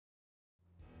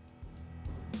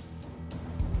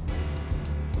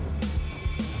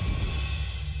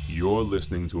You're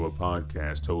listening to a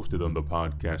podcast hosted on the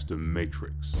Podcaster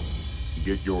Matrix.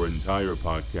 Get your entire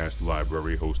podcast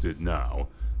library hosted now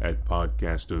at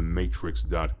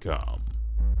podcastermatrix.com.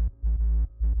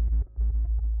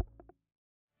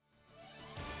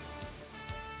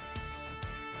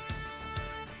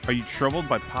 Are you troubled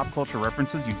by pop culture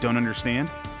references you don't understand?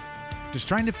 Just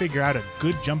trying to figure out a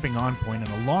good jumping on point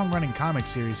in a long-running comic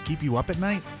series keep you up at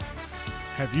night?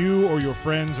 Have you or your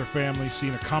friends or family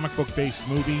seen a comic book-based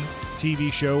movie,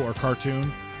 TV show, or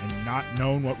cartoon and not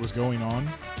known what was going on?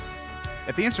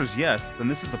 If the answer is yes, then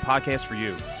this is the podcast for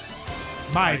you.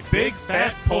 My Big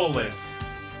Fat Pull List.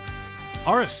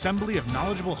 Our assembly of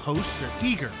knowledgeable hosts are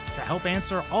eager to help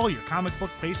answer all your comic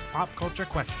book-based pop culture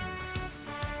questions.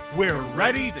 We're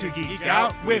ready to geek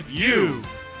out with you!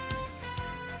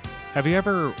 Have you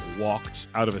ever walked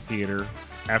out of a theater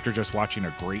after just watching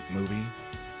a great movie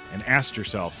and asked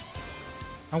yourself,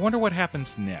 I wonder what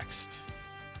happens next?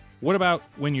 What about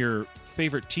when your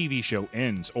favorite TV show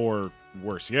ends, or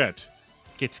worse yet,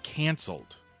 gets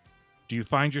canceled? Do you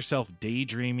find yourself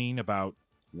daydreaming about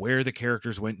where the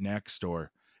characters went next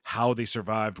or how they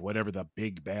survived whatever the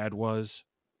big bad was?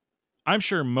 I'm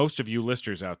sure most of you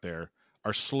listeners out there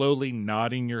are slowly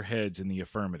nodding your heads in the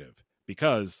affirmative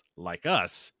because, like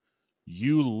us,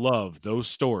 you love those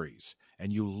stories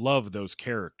and you love those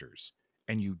characters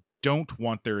and you don't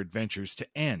want their adventures to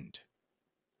end.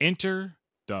 Enter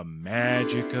the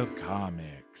magic of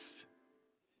comics.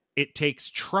 It takes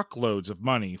truckloads of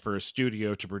money for a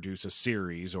studio to produce a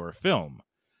series or a film,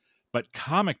 but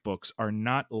comic books are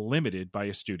not limited by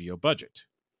a studio budget.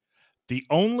 The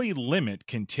only limit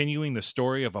continuing the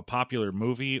story of a popular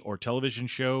movie or television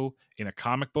show in a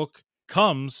comic book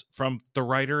comes from the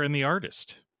writer and the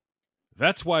artist.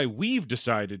 That's why we've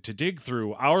decided to dig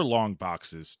through our long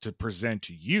boxes to present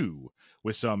you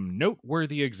with some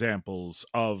noteworthy examples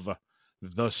of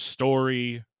The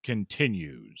Story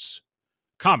Continues.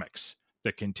 Comics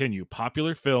that continue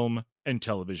popular film and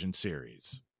television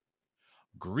series.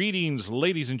 Greetings,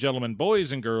 ladies and gentlemen,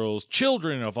 boys and girls,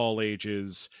 children of all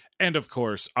ages, and of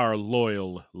course, our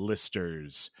loyal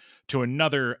listers, to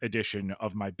another edition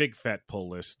of my Big Fat Pull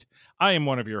List. I am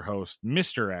one of your hosts,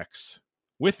 Mr. X.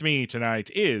 With me tonight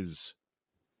is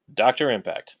Dr.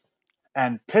 Impact.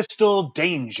 And Pistol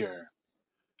Danger.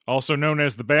 Also known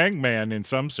as the Bang Man in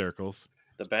some circles.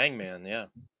 The Bang Man, yeah.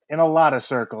 In a lot of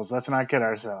circles. Let's not kid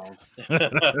ourselves.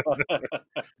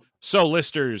 So,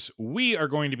 listers, we are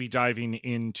going to be diving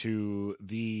into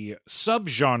the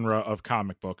subgenre of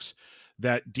comic books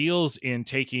that deals in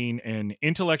taking an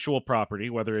intellectual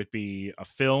property, whether it be a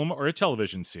film or a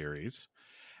television series,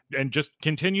 and just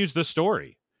continues the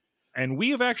story. And we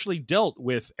have actually dealt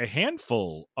with a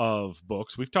handful of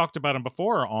books. We've talked about them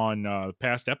before on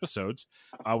past episodes.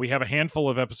 We have a handful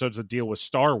of episodes that deal with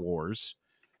Star Wars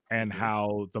and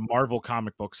how the Marvel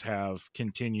comic books have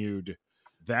continued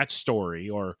that story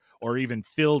or even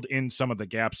filled in some of the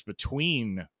gaps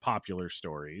between popular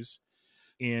stories.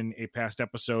 In a past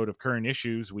episode of Current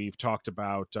Issues, we've talked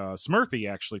about, Smurfy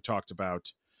actually talked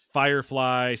about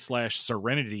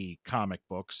Firefly/Serenity comic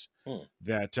books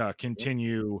that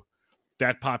continue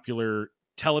that popular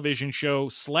television show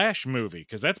 / movie,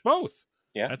 because that's both.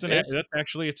 Yeah, that's it's a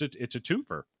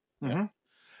twofer. Mm-hmm.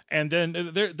 And then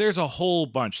there's a whole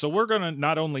bunch. So we're going to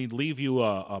not only leave you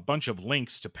a bunch of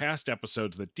links to past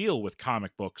episodes that deal with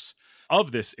comic books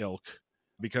of this ilk,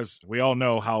 because we all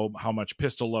know how much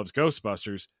Pistol loves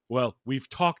Ghostbusters. Well, we've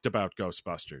talked about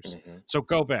Ghostbusters. Mm-hmm. So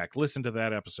go back, listen to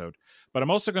that episode. But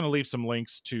I'm also going to leave some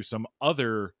links to some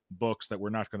other books that we're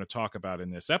not going to talk about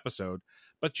in this episode,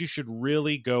 but you should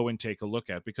really go and take a look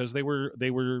at because they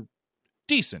were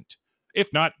decent,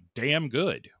 if not damn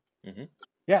good. Mm-hmm.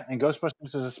 Yeah, and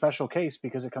Ghostbusters is a special case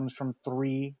because it comes from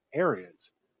 3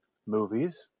 areas: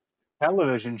 movies,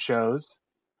 television shows,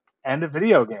 and a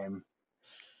video game.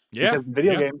 Yeah. Because the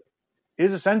video game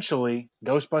is essentially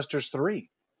Ghostbusters 3.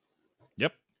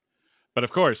 Yep. But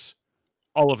of course,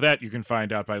 all of that you can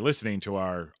find out by listening to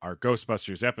our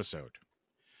Ghostbusters episode.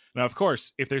 Now, of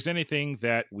course, if there's anything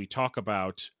that we talk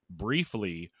about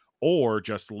briefly or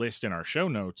just list in our show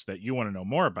notes that you want to know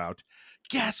more about,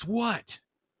 guess what?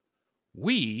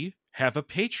 We have a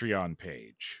Patreon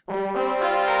page.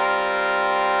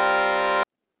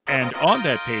 And on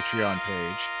that Patreon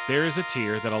page, there is a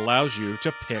tier that allows you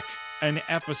to pick an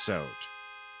episode.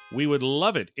 We would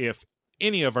love it if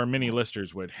any of our mini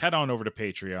listeners would head on over to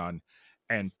Patreon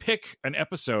and pick an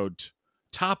episode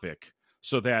topic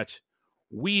so that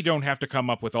we don't have to come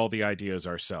up with all the ideas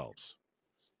ourselves.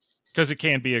 Because it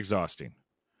can be exhausting.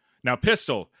 Now,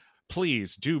 Pistol,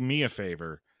 please do me a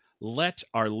favor. Let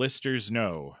our listeners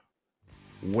know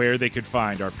where they could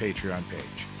find our Patreon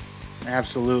page.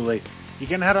 Absolutely. You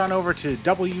can head on over to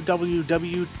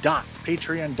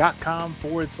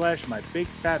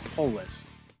www.patreon.com/mybigfatpolllist.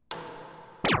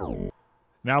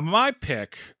 Now, my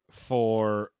pick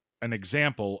for an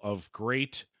example of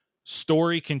great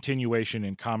story continuation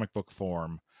in comic book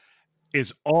form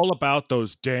is all about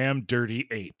those damn dirty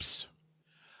apes.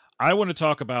 I want to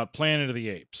talk about Planet of the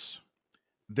Apes.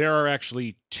 There are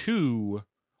actually 2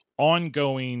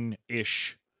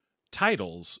 ongoing-ish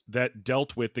titles that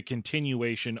dealt with the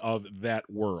continuation of that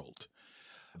world.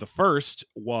 The first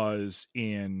was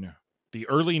in the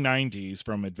early 90s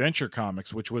from Adventure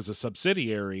Comics, which was a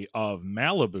subsidiary of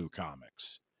Malibu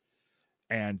Comics.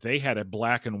 And they had a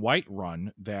black and white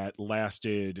run that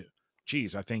lasted,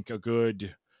 I think a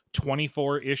good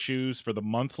 24 issues for the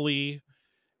monthly.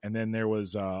 And then there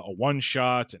was a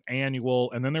one-shot, an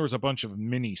annual, and then there was a bunch of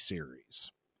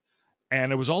mini-series.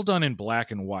 And it was all done in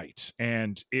black and white.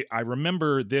 And I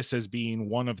remember this as being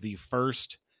one of the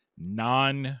first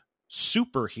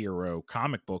non-superhero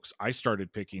comic books I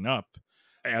started picking up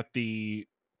at the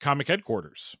comic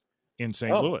headquarters in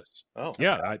St. Louis. Oh,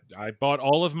 yeah. I bought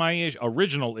all of my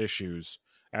original issues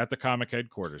at the comic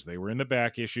headquarters. They were in the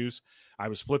back issues. I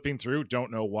was flipping through,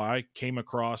 don't know why, came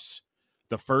across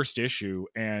the first issue,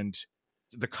 and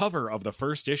the cover of the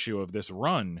first issue of this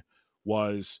run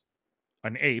was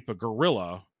an ape, a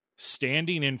gorilla,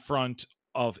 standing in front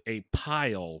of a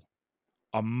pile,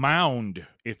 a mound,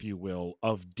 if you will,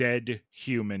 of dead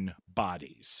human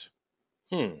bodies.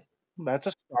 That's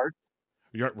a start.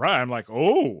 You're right. I'm like,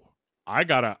 oh, I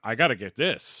gotta get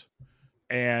this.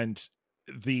 And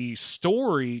the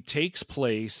story takes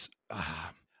place,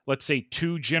 let's say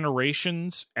 2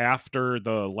 generations after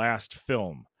the last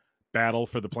film, Battle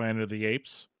for the Planet of the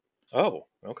Apes. Oh,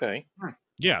 okay.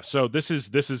 Yeah, so this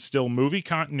is still movie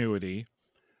continuity,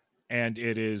 and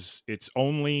it's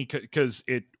only because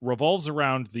it revolves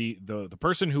around the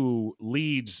person who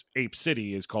leads Ape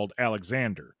City is called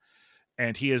Alexander,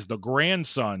 and he is the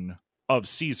grandson of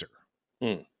Caesar.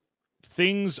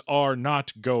 Things are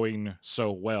not going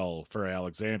so well for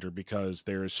Alexander because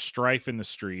there is strife in the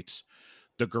streets.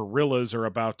 The gorillas are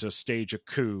about to stage a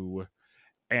coup,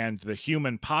 and the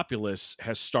human populace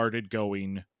has started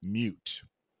going mute.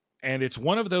 And it's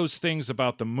one of those things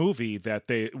about the movie that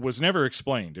was never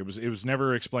explained. It was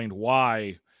never explained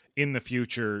why in the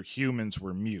future humans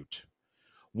were mute.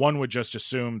 One would just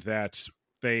assume that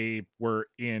they were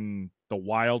in the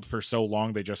wild for so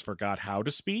long they just forgot how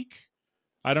to speak.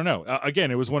 I don't know. Again,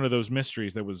 it was one of those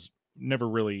mysteries that was never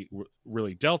really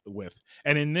dealt with.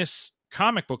 And in this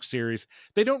comic book series,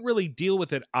 they don't really deal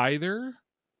with it either.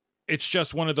 It's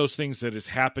just one of those things that is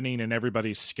happening and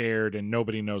everybody's scared and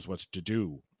nobody knows what to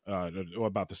do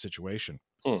about the situation.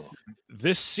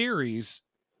 This series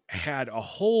had a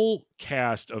whole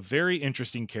cast of very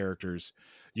interesting characters.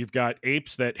 You've got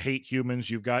apes that hate humans.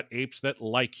 You've got apes that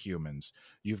like humans.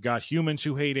 You've got humans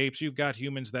who hate apes. You've got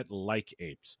humans that like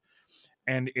apes.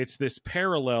 And it's this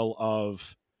parallel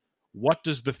of what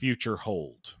does the future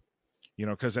hold? You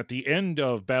know, because at the end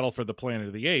of Battle for the Planet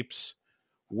of the Apes,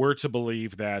 we're to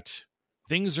believe that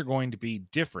things are going to be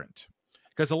different.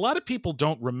 Because a lot of people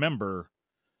don't remember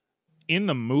in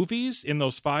the movies, in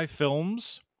those 5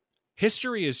 films,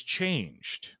 history has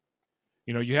changed.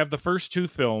 You know, you have the first 2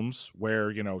 films where,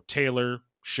 you know, Taylor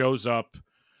shows up.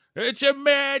 It's a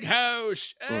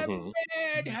madhouse! A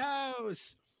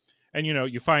madhouse! And, you know,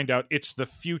 you find out it's the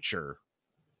future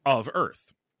of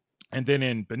Earth. And then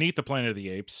in Beneath the Planet of the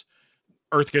Apes,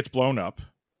 Earth gets blown up.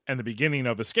 And the beginning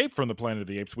of Escape from the Planet of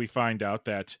the Apes, we find out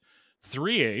that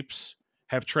 3 apes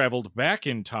have traveled back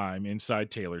in time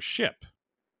inside Taylor's ship.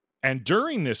 And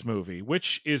during this movie,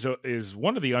 which is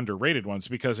one of the underrated ones,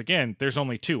 because again, there's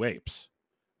only 2 apes.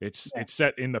 It's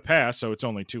set in the past, so it's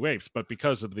only 2 apes. But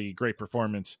because of the great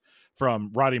performance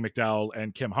from Roddy McDowall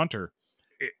and Kim Hunter,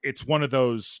 it's one of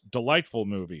those delightful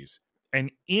movies.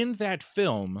 And in that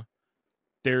film,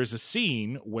 there's a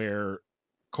scene where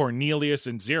Cornelius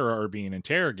and Zira are being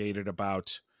interrogated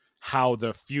about how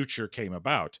the future came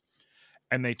about.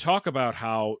 And they talk about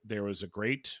how there was a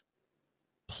great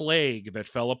plague that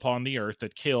fell upon the earth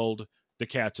that killed the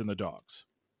cats and the dogs.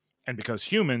 And because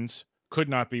humans could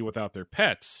not be without their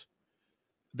pets,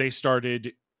 they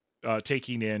started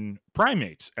taking in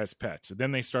primates as pets. And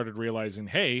then they started realizing,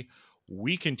 hey,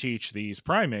 we can teach these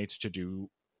primates to do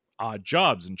odd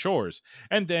jobs and chores.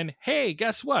 And then, hey,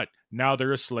 guess what? Now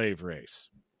they're a slave race.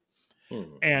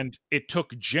 And it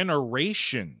took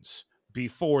generations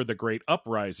before the Great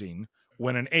Uprising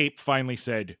when an ape finally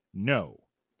said no.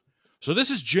 So this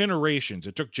is generations.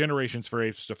 It took generations for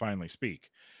apes to finally speak.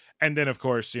 And then, of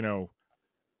course, you know,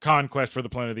 Conquest for the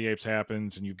Planet of the Apes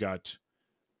happens, and you've got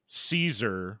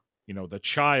Caesar the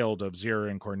child of Zira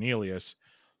and Cornelius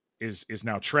is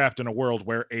now trapped in a world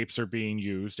where apes are being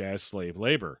used as slave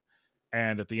labor.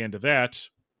 And at the end of that,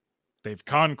 they've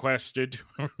conquested,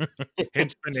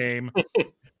 hence the name.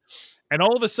 And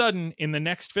all of a sudden, in the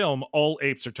next film, all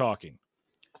apes are talking.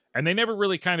 And they never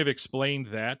really kind of explained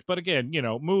that. But again,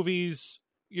 movies,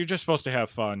 you're just supposed to have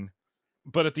fun.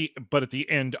 But at the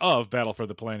end of Battle for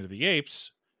the Planet of the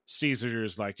Apes, Caesar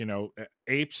is like,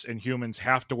 apes and humans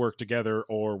have to work together,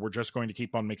 or we're just going to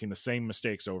keep on making the same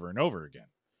mistakes over and over again.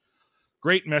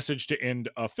 Great message to end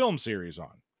a film series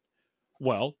on.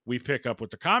 Well, we pick up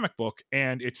with the comic book,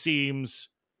 and it seems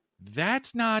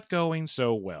that's not going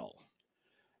so well.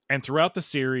 And throughout the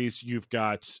series, you've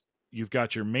got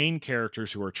your main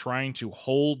characters who are trying to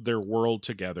hold their world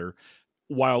together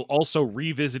while also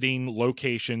revisiting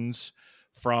locations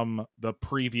from the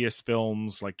previous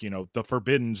films, like, the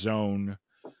Forbidden Zone,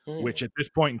 which at this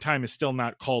point in time is still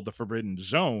not called the Forbidden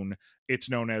Zone. It's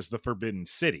known as the Forbidden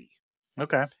City.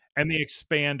 Okay. And they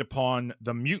expand upon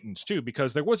the mutants too,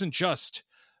 because there wasn't just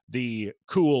the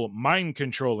cool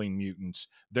mind-controlling mutants.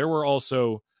 There were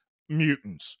also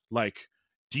mutants, like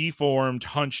deformed,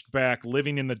 hunched back,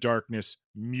 living in the darkness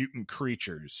mutant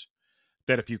creatures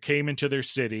that if you came into their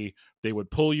city, they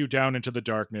would pull you down into the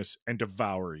darkness and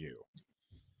devour you.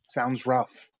 Sounds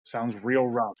rough. Sounds real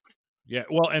rough. Yeah,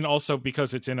 well, and also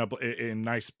because it's in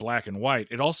nice black and white,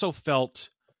 it also felt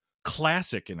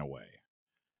classic in a way.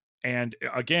 And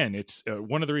again, it's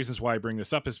one of the reasons why I bring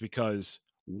this up is because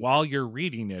while you're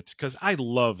reading it, because I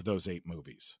love those 8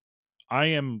 movies. I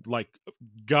am like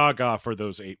gaga for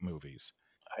those 8 movies.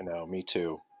 I know, me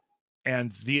too.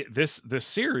 And this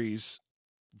series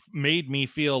made me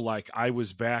feel like I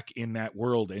was back in that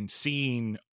world and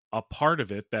seeing a part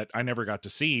of it that I never got to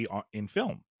see in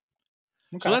film.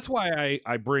 Okay. So that's why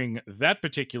I bring that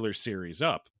particular series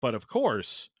up. But of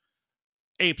course,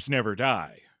 apes never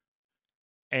die.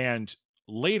 And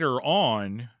later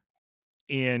on,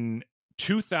 in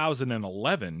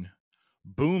 2011,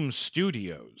 Boom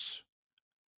Studios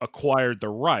acquired the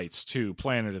rights to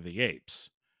Planet of the Apes.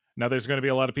 Now, there's going to be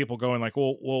a lot of people going like,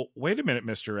 well, wait a minute,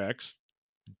 Mr. X.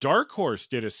 Dark Horse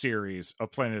did a series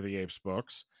of Planet of the Apes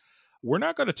books. We're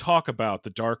not going to talk about the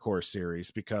Dark Horse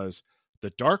series because the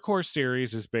Dark Horse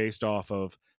series is based off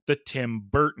of the Tim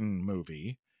Burton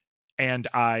movie, and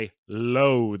I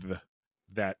loathe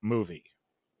that movie.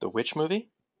 The which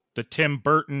movie? The Tim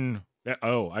Burton.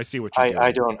 Oh, I see what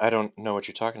you're doing. I don't know what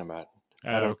you're talking about.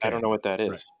 I don't know what that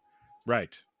is.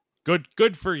 Right.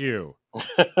 Good for you.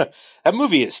 That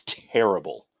movie is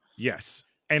terrible. Yes.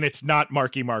 And it's not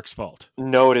Marky Mark's fault.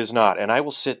 No, it is not. And I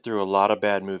will sit through a lot of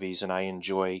bad movies, and I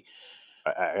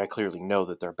clearly know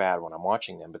that they're bad when I'm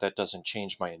watching them, but that doesn't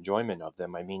change my enjoyment of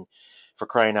them. I mean, for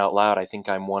crying out loud, I think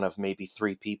I'm one of maybe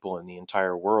 3 people in the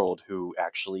entire world who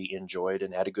actually enjoyed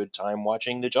and had a good time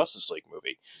watching the Justice League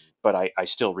movie. But I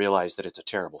still realize that it's a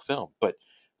terrible film. But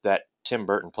that Tim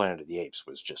Burton Planet of the Apes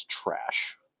was just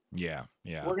trash. Yeah.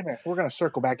 We're gonna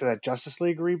circle back to that Justice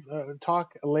League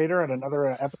talk later in another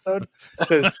episode,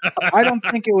 because I don't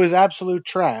think it was absolute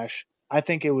trash. I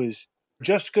think it was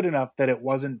just good enough that it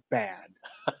wasn't bad.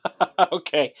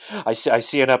 Okay, I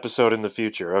see an episode in the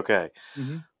future. Okay,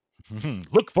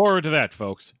 Look forward to that,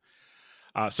 folks.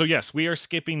 So yes, we are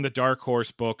skipping the Dark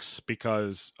Horse books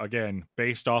because, again,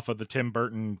 based off of the Tim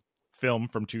Burton film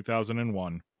from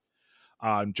 2001.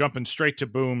 Jumping straight to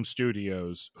Boom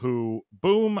Studios,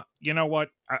 Boom, you know what?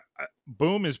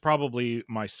 Boom is probably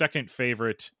my second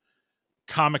favorite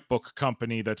comic book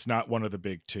company that's not one of the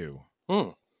big 2.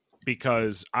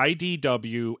 Because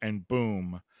IDW and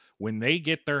Boom, when they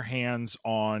get their hands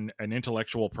on an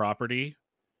intellectual property,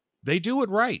 they do it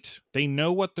right. They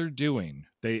know what they're doing.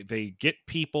 They get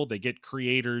people, they get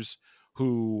creators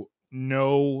who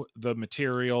know the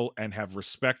material and have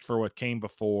respect for what came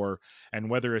before, and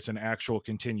whether it's an actual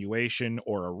continuation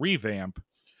or a revamp,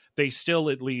 they still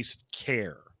at least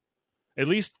care. At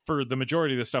least for the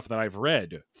majority of the stuff that I've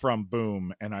read from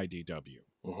Boom and IDW.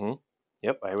 Mm-hmm.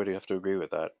 Yep, I would have to agree with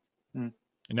that.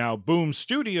 Now, Boom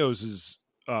Studios'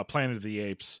 Planet of the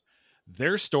Apes,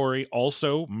 their story,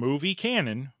 also movie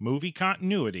canon, movie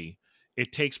continuity,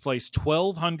 it takes place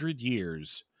 1,200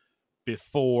 years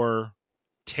before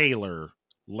Taylor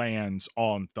lands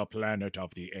on the Planet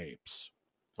of the Apes.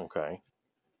 Okay.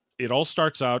 It all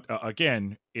starts out,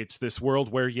 again, it's this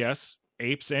world where, yes,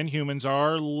 apes and humans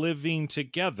are living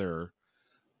together,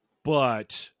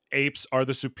 but apes are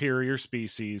the superior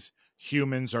species,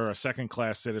 humans are a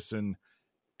second-class citizen,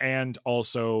 and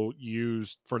also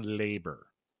used for labor.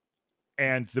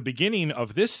 And the beginning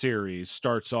of this series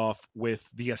starts off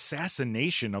with the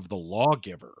assassination of the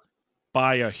lawgiver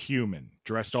by a human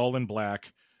dressed all in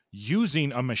black.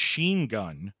 using a machine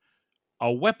gun,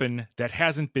 a weapon that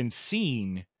hasn't been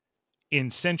seen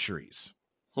in centuries.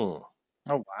 Hmm.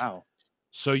 Oh wow.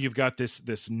 So you've got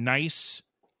this nice,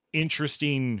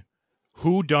 interesting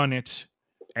whodunit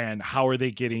and how are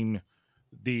they getting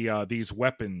these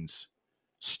weapons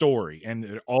story, and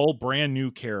they're all brand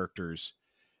new characters.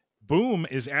 Boom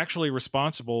is actually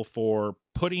responsible for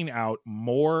putting out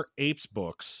more Apes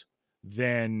books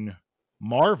than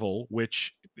Marvel,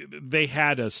 which they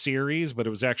had a series, but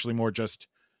it was actually more just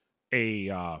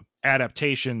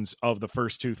adaptations of the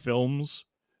first two films.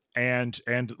 And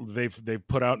they've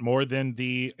put out more than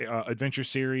the adventure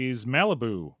series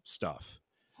Malibu stuff.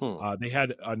 They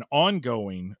had an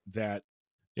ongoing that,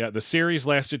 the series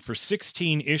lasted for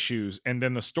 16 issues, and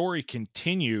then the story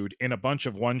continued in a bunch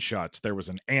of one-shots. There was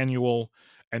an annual,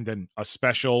 and then a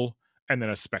special, and then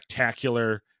a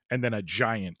spectacular, and then a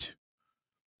giant,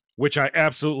 which I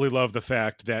absolutely love the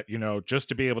fact that, just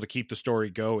to be able to keep the story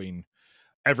going,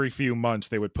 every few months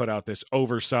they would put out this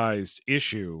oversized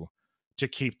issue to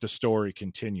keep the story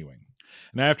continuing.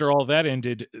 And after all that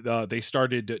ended, they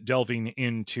started delving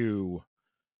into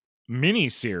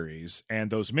miniseries, and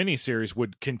those miniseries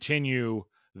would continue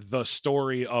the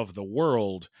story of the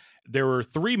world. There were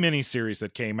 3 miniseries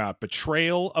that came out: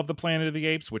 Betrayal of the Planet of the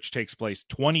Apes, which takes place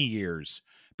 20 years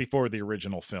before the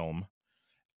original film;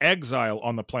 Exile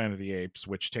on the Planet of the Apes,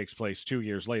 which takes place 2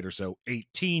 years later, so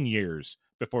 18 years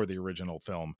before the original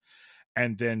film.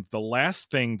 And then the last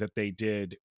thing that they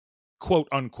did, quote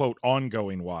unquote,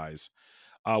 ongoing wise,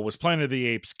 was Planet of the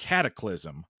Apes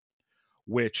Cataclysm,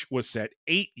 which was set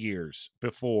 8 years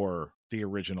before the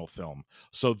original film.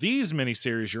 So these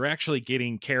miniseries, you're actually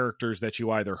getting characters that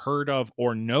you either heard of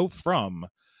or know from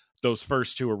those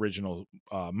first 2 original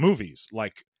movies,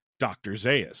 like Dr.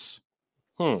 Zaius.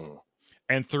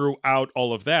 And throughout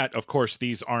all of that, of course,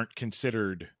 these aren't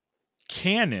considered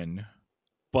canon,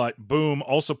 but Boom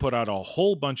also put out a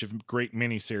whole bunch of great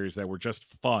miniseries that were just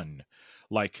fun,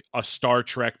 like a Star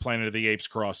Trek Planet of the Apes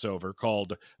crossover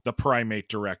called The Primate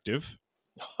Directive.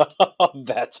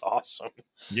 That's awesome.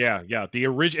 Yeah. And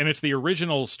it's the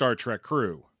original Star Trek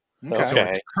crew. Okay. So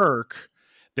it's Kirk.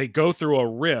 They go through a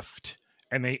rift,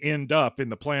 and they end up in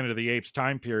the Planet of the Apes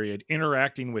time period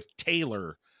interacting with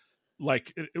Taylor.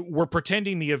 Like, we're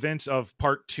pretending the events of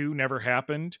part 2 never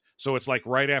happened. So it's like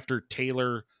right after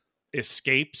Taylor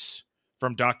escapes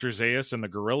from Dr. Zaius and the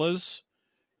gorillas,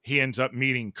 he ends up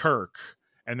meeting Kirk.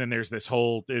 And then there's this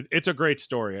whole, it's a great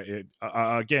story.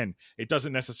 Again, it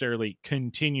doesn't necessarily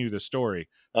continue the story,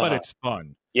 but it's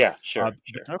fun. Yeah, sure.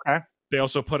 Okay. They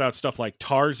also put out stuff like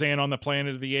Tarzan on the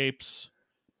Planet of the Apes,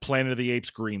 Planet of the Apes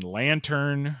Green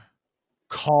Lantern,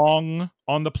 Kong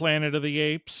on the Planet of the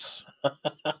Apes.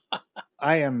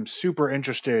 I am super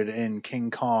interested in King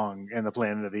Kong and the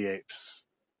Planet of the Apes.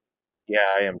 Yeah,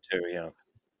 I am too. Yeah.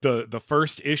 The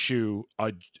first issue,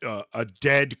 a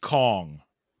dead Kong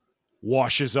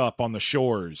washes up on the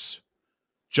shores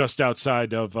just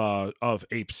outside of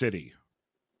Ape City,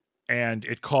 and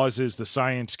it causes the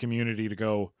science community to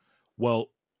go, well,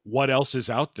 what else is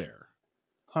out there?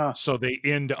 So they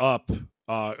end up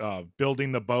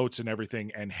building the boats and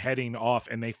everything and heading off,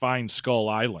 and they find Skull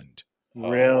Island.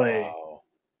 Really? Oh,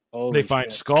 wow. They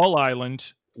find Skull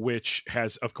Island, which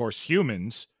has, of course,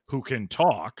 humans who can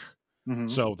talk. Mm-hmm.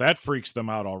 So that freaks them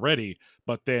out already.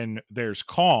 But then there's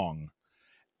Kong.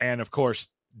 And of course,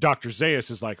 Dr.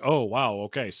 Zaius is like, oh, wow,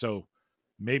 okay, so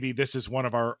maybe this is one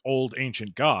of our old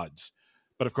ancient gods.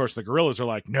 But of course, the gorillas are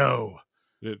like, no,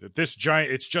 this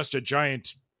giant, it's just a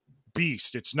giant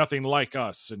beast. It's nothing like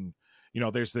us. And,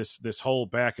 there's this whole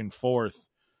back and forth.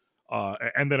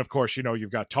 And then, of course, you've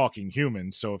got talking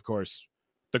humans. So, of course,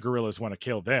 the gorillas want to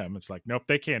kill them. It's like, nope,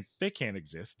 they can't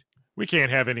exist. We can't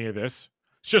have any of this.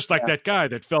 It's just like that guy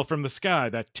that fell from the sky,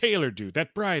 that Taylor dude,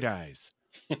 that Bright Eyes.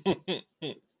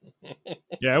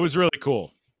 Yeah, it was really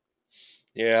cool.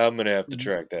 Yeah, I'm going to have to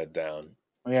track that down.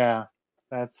 Yeah,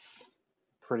 that's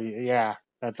pretty,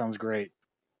 that sounds great.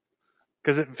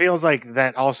 Because it feels like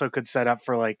that also could set up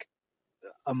for like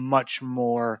a much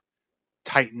more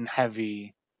Titan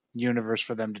heavy universe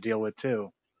for them to deal with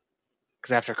too.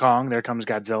 Because after Kong, there comes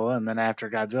Godzilla, and then after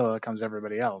Godzilla comes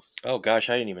everybody else. Oh gosh,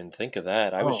 I didn't even think of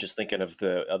that. I was just thinking of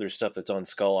the other stuff that's on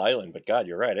Skull Island, but God,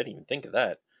 you're right. I didn't even think of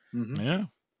that. Mm-hmm. Yeah.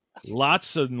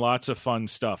 Lots and lots of fun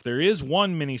stuff. There is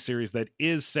one miniseries that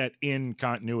is set in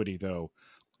continuity, though,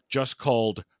 just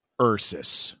called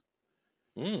Ursus,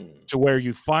 to where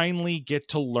you finally get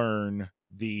to learn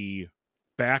the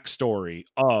backstory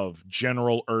of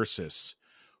General Ursus,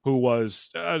 who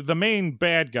was the main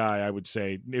bad guy, I would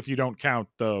say, if you don't count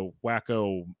the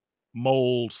wacko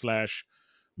mole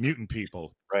 / mutant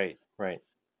people. Right.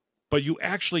 but you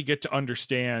actually get to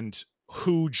understand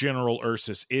who General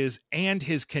Ursus is and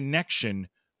his connection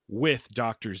with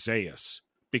Dr. Zaius,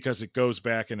 because it goes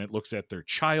back and it looks at their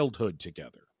childhood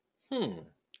together.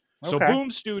 So Okay.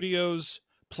 Boom Studios,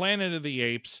 Planet of the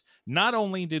Apes, not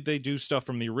only did they do stuff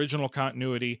from the original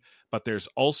continuity, but there's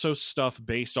also stuff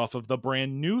based off of the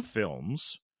brand new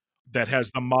films that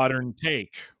has the modern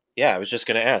take. Yeah, I was just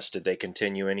going to ask, did they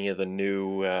continue any of the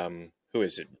new, who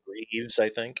is it, Reeves, I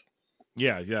think?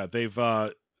 Yeah.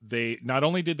 They not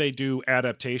only did they do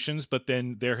adaptations, but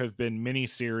then there have been mini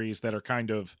series that are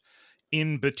kind of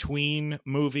in between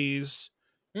movies,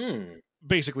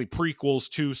 basically prequels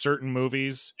to certain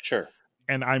movies. Sure.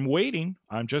 And I'm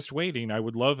just waiting. I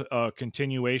would love a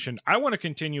continuation. I want a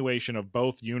continuation of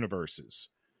both universes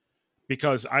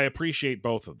because I appreciate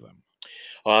both of them.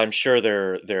 Well, I'm sure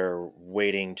they're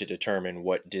waiting to determine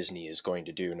what Disney is going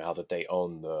to do now that they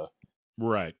own the...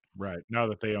 Right. Now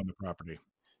that they own the property.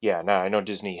 Yeah, now I know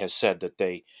Disney has said that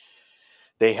they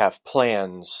have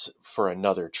plans for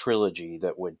another trilogy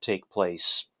that would take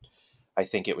place, I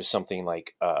think it was something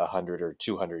like 100 or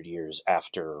 200 years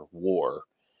after war.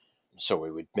 So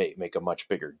we would make a much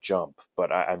bigger jump.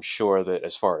 But I'm sure that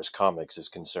as far as comics is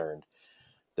concerned,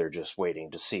 they're just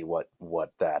waiting to see what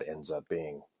that ends up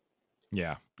being.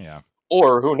 Yeah.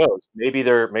 Or who knows? Maybe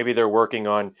they're working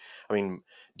on... I mean,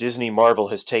 Disney Marvel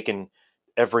has taken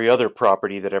every other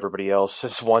property that everybody else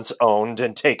has once owned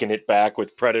and taken it back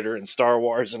with Predator and Star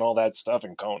Wars and all that stuff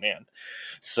and Conan.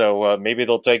 So maybe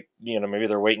they'll take, maybe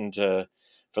they're waiting for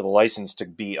the license to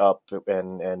be up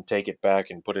and take it back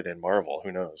and put it in Marvel.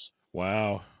 Who knows?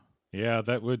 Wow. Yeah,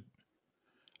 that would,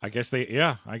 I guess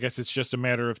it's just a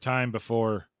matter of time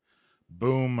before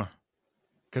Boom.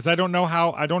 Because I don't know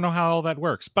how all that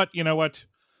works. But you know what?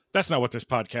 That's not what this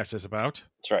podcast is about.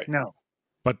 That's right. No.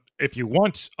 But if you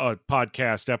want a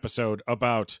podcast episode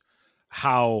about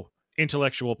how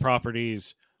intellectual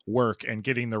properties work and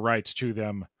getting the rights to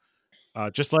them,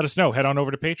 just let us know. Head on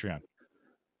over to Patreon.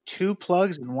 2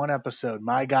 plugs in 1 episode.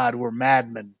 My God, we're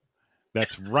madmen.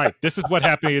 That's right. This is what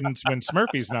happens when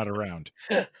Smurfy's not around.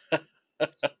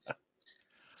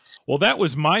 Well, that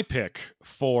was my pick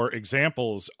for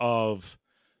examples of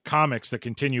comics that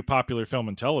continue popular film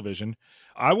and television.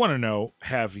 I want to know,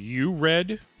 have you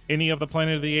read any of the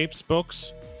Planet of the Apes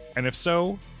books? And if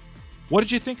so, what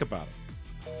did you think about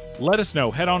it? Let us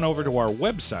know. Head on over to our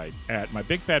website at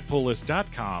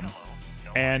mybigfatpoollist.com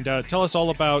and tell us all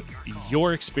about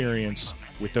your experience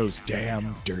with those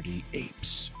damn dirty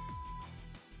apes.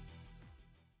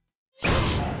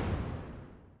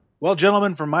 Well,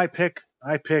 gentlemen, for my pick,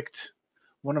 I picked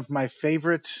one of my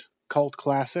favorite cult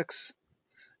classics.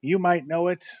 You might know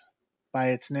it by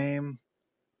its name,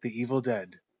 The Evil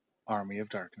Dead, Army of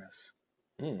Darkness.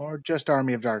 Or just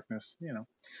Army of Darkness,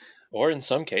 Or in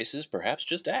some cases, perhaps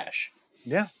just Ash.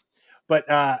 Yeah. But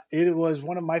it was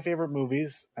one of my favorite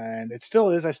movies, and it still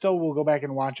is. I still will go back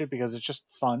and watch it because it's just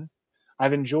fun.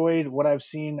 I've enjoyed what I've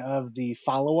seen of the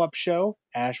follow-up show,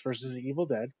 Ash versus the Evil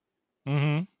Dead.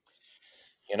 Mm-hmm.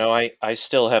 I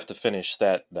still have to finish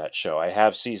that show. I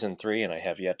have season 3, and I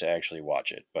have yet to actually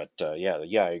watch it. But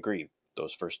yeah, I agree.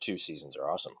 Those first 2 seasons are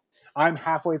awesome. I'm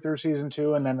halfway through season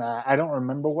 2, and then I don't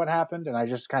remember what happened, and I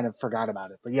just kind of forgot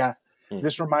about it. But yeah,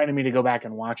 this reminded me to go back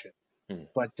and watch it.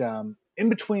 But in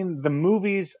between the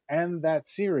movies and that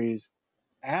series,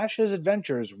 Ash's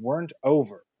adventures weren't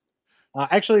over.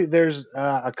 Actually, there's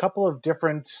a couple of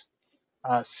different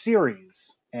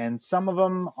series, and some of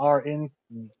them are in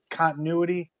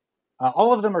continuity.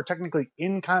 All of them are technically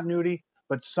in continuity,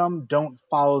 but some don't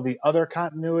follow the other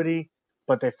continuity,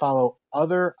 but they follow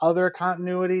other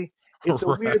continuity. It's a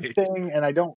weird thing,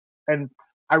 and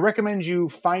I recommend you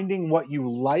finding what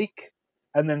you like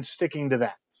and then sticking to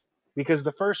that. Because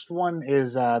the first one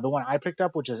is the one I picked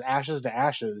up, which is Ashes to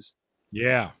Ashes.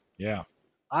 Yeah.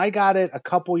 I got it a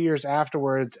couple years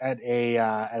afterwards at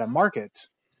a market,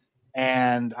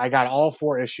 and I got all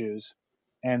 4 issues.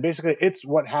 And basically, it's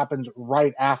what happens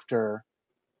right after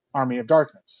Army of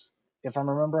Darkness. If I'm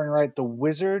remembering right, the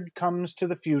wizard comes to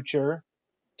the future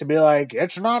to be like,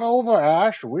 "It's not over,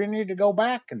 Ash. We need to go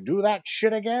back and do that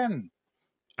shit again."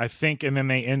 I think, and then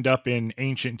they end up in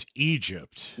ancient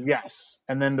Egypt. Yes.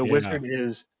 And then the wizard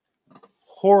is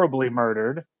horribly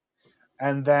murdered.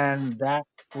 And then that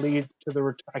leads to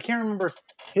the I can't remember if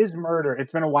his murder,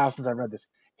 it's been a while since I've read this.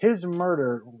 His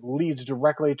murder leads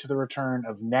directly to the return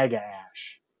of Nega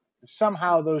Ash.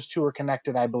 Somehow those 2 are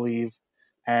connected, I believe.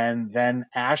 And then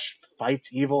Ash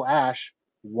fights evil Ash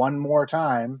one more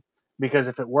time, because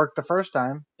if it worked the first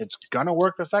time, it's gonna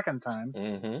work the second time.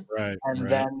 Mm-hmm. Right. And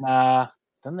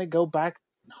then they go back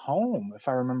home, if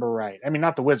I remember right. I mean,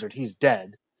 not the wizard, he's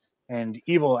dead. and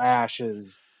evil Ash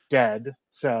is dead.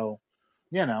 So,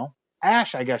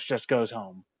 Ash, I guess, just goes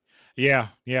home. Yeah.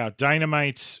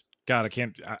 Dynamite. God,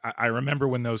 I remember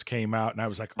when those came out, and I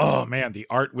was like, oh man, the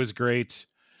art was great.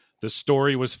 The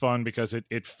story was fun because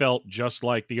it felt just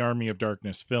like the Army of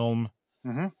Darkness film.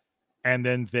 Mm-hmm. And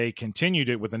then they continued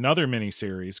it with another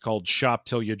miniseries called Shop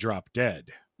Till You Drop Dead.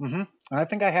 Mm-hmm. And I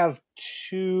think I have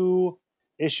 2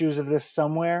 issues of this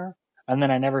somewhere, and then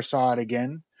I never saw it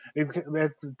again. At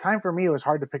the time for me, it was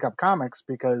hard to pick up comics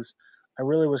because I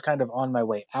really was kind of on my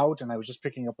way out, and I was just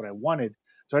picking up what I wanted.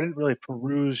 So I didn't really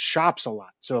peruse shops a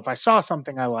lot. So if I saw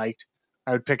something I liked,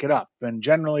 I would pick it up. And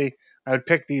generally, I would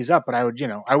pick these up, but I would,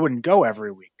 I wouldn't go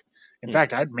every week. In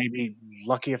fact, I'd maybe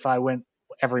lucky if I went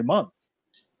every month.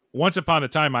 Once upon a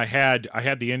time, I had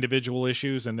the individual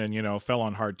issues, and then fell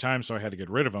on hard times, so I had to get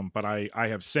rid of them. But I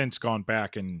have since gone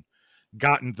back and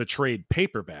gotten the trade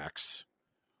paperbacks,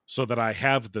 so that I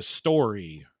have the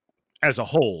story as a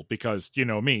whole. Because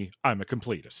me, I'm a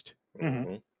completist.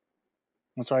 Mm-hmm.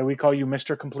 That's why we call you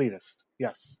Mr. Completist.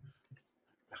 Yes.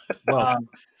 Well,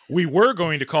 we were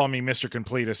going to call me Mr.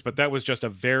 Completist, but that was just a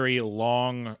very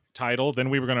long title. Then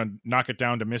we were going to knock it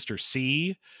down to Mr.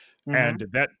 C. Mm-hmm. And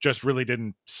that just really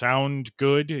didn't sound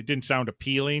good. It didn't sound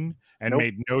appealing and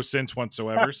made no sense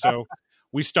whatsoever. So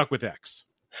we stuck with X.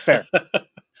 Fair.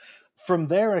 From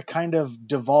there, it kind of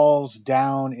devolves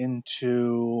down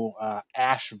into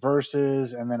Ash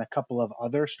Versus and then a couple of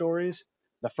other stories.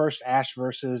 The first Ash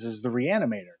Versus is The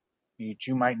Reanimator, which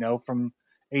you might know from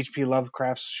H.P.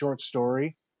 Lovecraft's short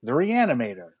story, The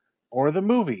Reanimator, or the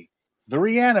movie, The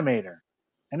Reanimator,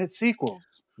 and its sequels,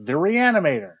 The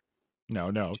Reanimator.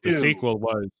 No. The sequel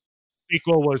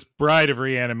was Bride of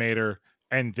Reanimator,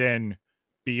 and then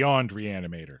Beyond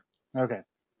Reanimator. Okay.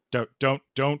 Don't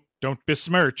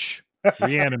besmirch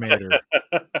Reanimator,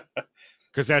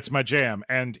 because that's my jam.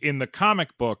 And in the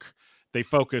comic book, they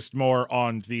focused more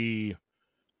on the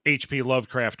H.P.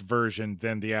 Lovecraft version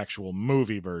than the actual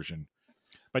movie version.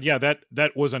 But yeah,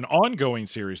 that was an ongoing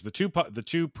series. The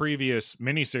two previous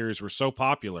miniseries were so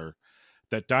popular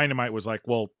that Dynamite was like,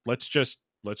 well, let's just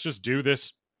do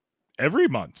this every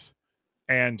month.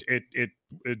 And it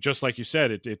just like you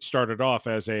said, it started off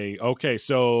as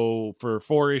so for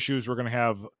 4 issues, we're going to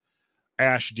have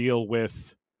Ash deal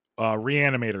with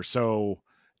Reanimator. So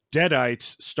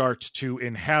Deadites start to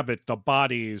inhabit the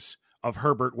bodies of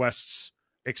Herbert West's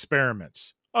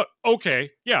experiments.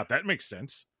 Okay. Yeah, that makes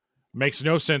sense. Makes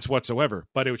no sense whatsoever,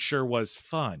 but it sure was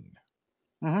fun.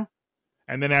 Mm-hmm.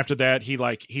 And then after that,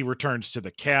 he returns to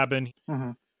the cabin.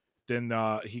 Mm-hmm.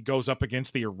 Then he goes up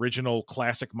against the original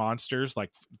classic monsters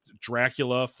like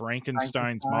Dracula,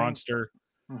 Frankenstein's monster.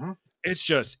 Mm-hmm.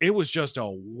 It was just a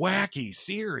wacky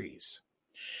series.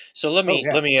 So let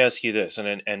me ask you this,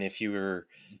 and if you were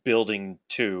building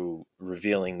to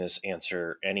revealing this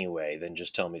answer anyway, then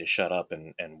just tell me to shut up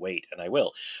and wait, and I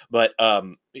will. But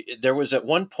there was at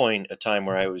one point a time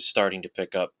where I was starting to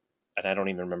pick up, and I don't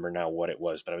even remember now what it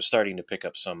was, but I was starting to pick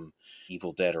up some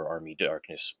Evil Dead or Army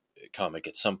Darkness comic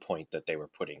at some point that they were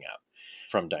putting out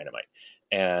from Dynamite.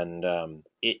 And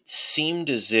it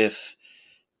seemed as if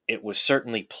it was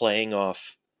certainly playing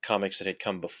off comics that had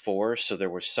come before, so there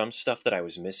was some stuff that I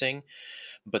was missing.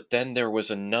 But then there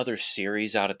was another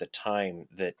series out at the time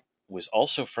that was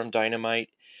also from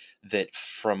Dynamite that,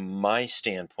 from my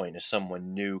standpoint as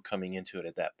someone new coming into it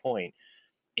at that point,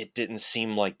 it didn't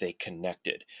seem like they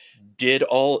connected.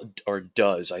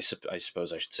 Does I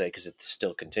suppose I should say, because it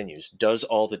still continues, does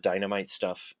all the Dynamite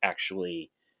stuff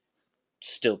actually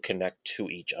still connect to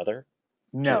each other?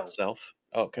 No. To itself?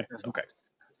 Okay.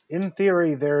 In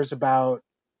theory, there's about,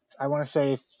 I want to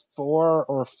say 4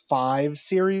 or 5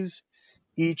 series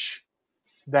each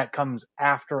that comes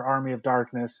after Army of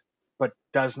Darkness, but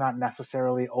does not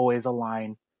necessarily always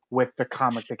align with the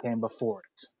comic that came before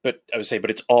it. But I would say,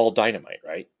 it's all Dynamite,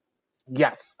 right?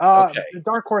 Yes. Okay.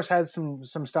 Dark Horse has some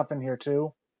stuff in here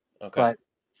too. Okay. But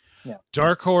yeah.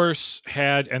 Dark Horse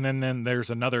had, and then there's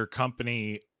another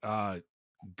company,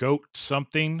 Goat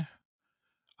something.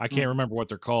 I can't remember what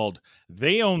they're called.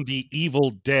 They own the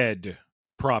Evil Dead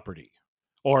property,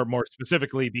 or more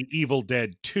specifically, the Evil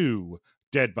Dead 2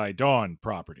 Dead by Dawn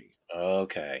property.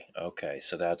 Okay.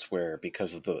 So that's where,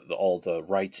 because of all the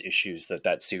rights issues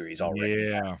that series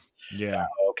already has. Yeah.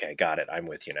 Okay, got it. I'm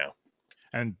with you now.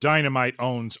 And Dynamite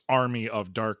owns Army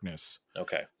of Darkness.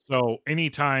 Okay. So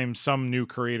anytime some new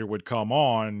creator would come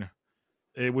on,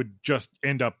 it would just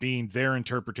end up being their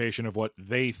interpretation of what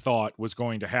they thought was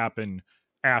going to happen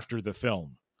after the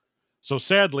film. So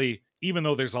sadly, even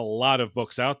though there's a lot of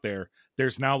books out there,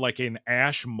 there's now like an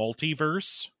Ash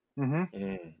multiverse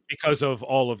because of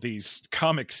all of these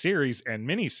comic series and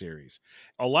miniseries.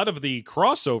 A lot of the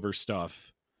crossover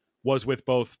stuff was with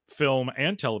both film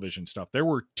and television stuff. There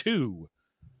were three.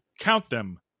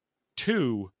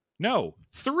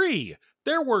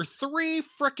 There were 3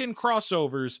 frickin'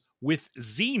 crossovers with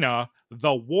Xena,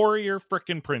 the warrior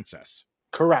frickin' princess.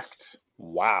 Correct.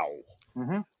 Wow.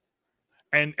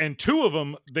 And 2 of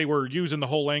them, they were using the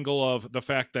whole angle of the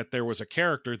fact that there was a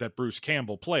character that Bruce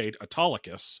Campbell played,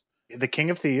 Autolycus. The King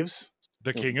of Thieves.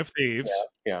 The King of Thieves.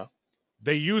 Yeah.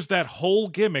 They used that whole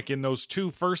gimmick in those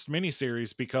 2 first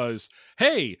miniseries because,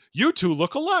 hey, you 2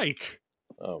 look alike.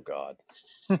 Oh, God.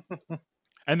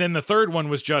 And then the 3rd one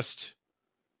was just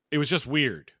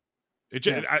weird.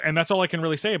 And that's all I can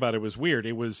really say about it. It was weird.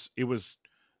 It was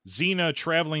Xena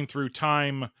traveling through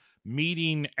time,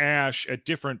 meeting Ash at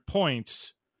different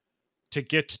points to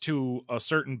get to a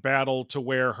certain battle to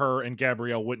where her and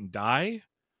Gabrielle wouldn't die.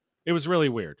 It was really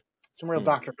weird. Some real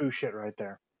Doctor Who shit right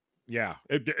there. Yeah,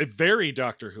 it very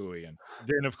Doctor Who-ian.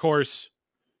 Then, of course,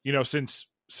 since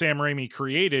Sam Raimi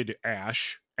created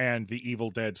Ash and the Evil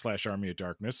Dead / Army of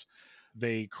Darkness,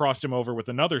 they crossed him over with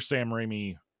another Sam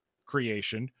Raimi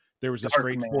creation. There was this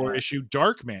great 4-issue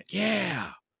Darkman.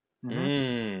 Yeah.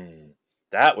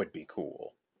 That would be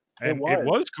cool. And it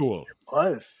was cool. It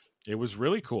was. It was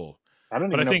really cool. I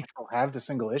don't even know if people have the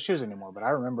single issues anymore, but I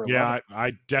remember. Yeah,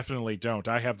 I definitely don't.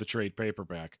 I have the trade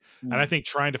paperback. And I think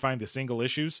trying to find the single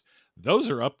issues, those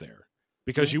are up there.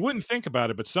 Because you wouldn't think about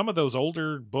it, but some of those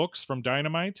older books from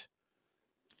Dynamite,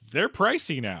 they're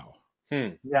pricey now.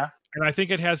 Yeah. And I think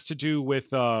it has to do with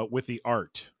the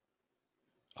art.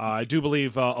 I do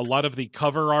believe a lot of the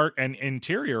cover art and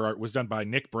interior art was done by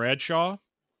Nick Bradshaw,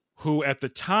 who at the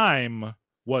time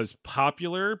was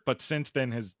popular, but since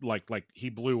then has like he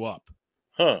blew up.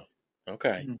 Huh.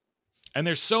 Okay. And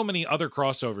there's so many other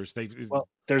crossovers.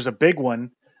 There's a big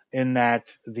one in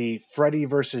that the Freddy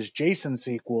versus Jason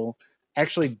sequel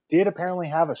actually did apparently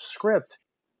have a script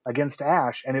against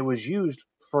Ash, and it was used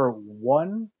for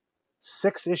one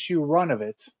 6-issue run of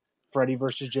it, Freddy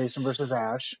versus Jason versus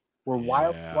Ash, where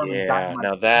Wildstorm and Dynamite.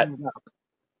 Now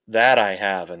that I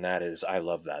have, and I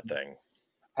love that thing.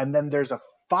 And then there's a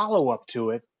follow-up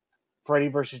to it, Freddy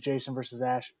versus Jason versus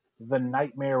Ash, The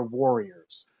Nightmare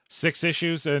Warriors. 6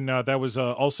 issues, and that was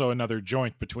also another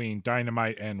joint between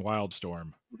Dynamite and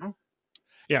Wildstorm.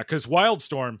 Yeah, because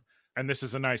Wildstorm, and this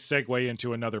is a nice segue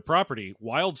into another property,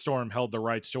 Wildstorm held the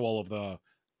rights to all of the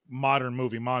modern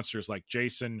movie monsters like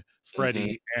Jason,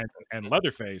 Freddy, and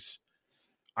Leatherface.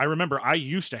 I remember I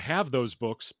used to have those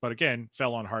books, but again,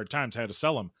 fell on hard times, had to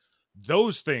sell them.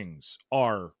 Those things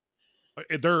are...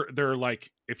 They're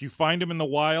like, if you find them in the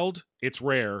wild, it's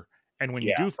rare, and when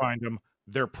you do find them,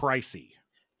 they're pricey.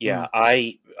 Yeah,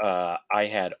 I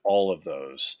had all of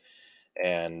those,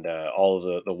 and all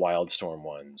of the Wildstorm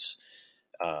ones,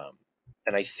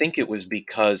 and I think it was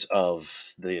because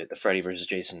of the Freddy versus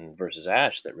Jason versus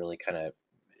Ash that really kind of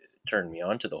turned me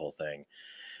on to the whole thing.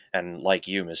 And like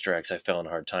you, Mr. X, I fell in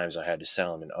hard times. I had to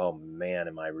sell them, and oh man,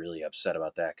 am I really upset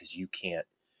about that, because you can't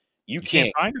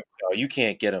find them. No, you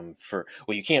can't get them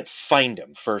you can't find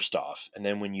them first off, and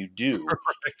then when you do,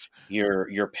 right,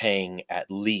 you're paying at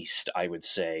least, I would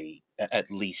say,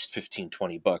 at least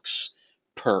 $15-20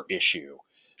 per issue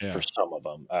for some of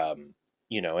them.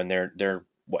 And they're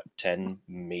what, 10,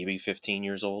 maybe 15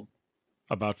 years old.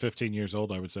 About 15 years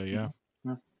old, I would say.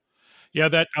 Yeah.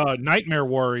 That Nightmare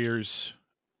Warriors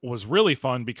was really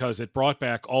fun because it brought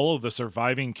back all of the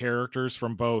surviving characters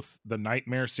from both the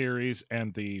Nightmare series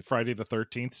and the Friday the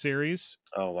 13th series.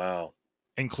 Oh, wow.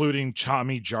 Including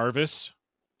Tommy Jarvis.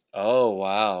 Oh,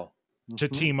 wow. To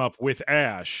team up with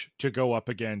Ash to go up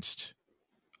against,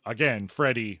 again,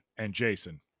 Freddy and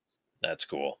Jason. That's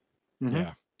cool.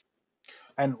 Yeah.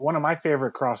 And one of my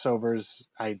favorite crossovers,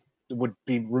 I would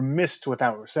be remiss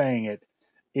without saying it,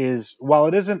 is, while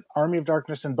it isn't Army of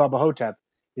Darkness and Bubba Hotep,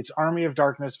 it's Army of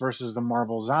Darkness versus the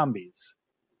Marvel Zombies.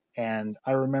 And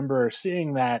I remember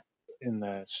seeing that in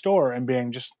the store and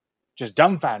being just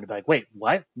dumbfounded, like, wait,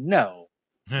 what? No,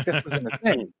 this isn't a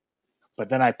thing. But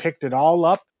then I picked it all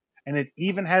up, and it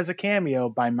even has a cameo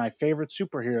by my favorite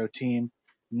superhero team,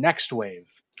 Next Wave.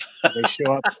 They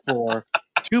show up for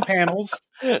 2 panels.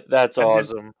 That's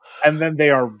awesome.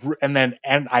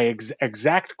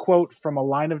 Exact quote from a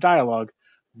line of dialogue,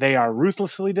 they are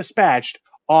ruthlessly dispatched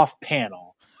off panel.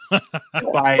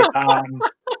 By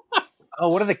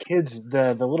what are the kids?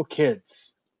 The little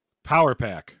kids. Power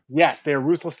Pack. Yes, they are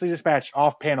ruthlessly dispatched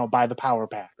off panel by the Power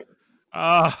Pack.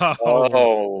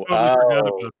 Totally forgot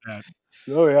about that.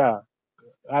 Oh yeah,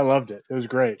 I loved it. It was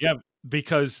great. Yeah,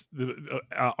 because the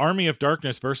Army of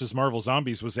Darkness versus Marvel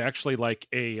Zombies was actually like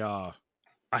a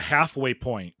a halfway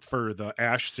point for the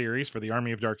Ash series, for the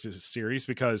Army of Darkness series,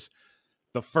 because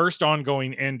the first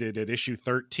ongoing ended at issue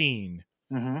 13.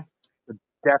 Mm-hmm. The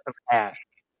death of Ash.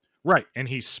 Right. And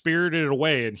he's spirited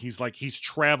away, and he's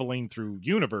traveling through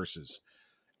universes,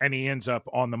 and he ends up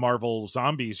on the Marvel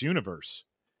Zombies universe.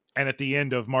 And at the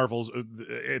end of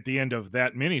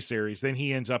that miniseries, then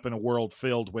he ends up in a world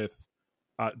filled with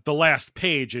the last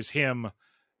page is him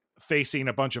facing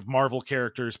a bunch of Marvel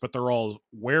characters, but they're all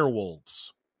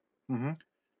werewolves. Mm-hmm.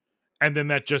 And then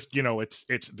that just,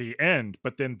 it's the end.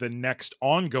 But then the next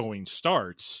ongoing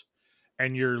starts,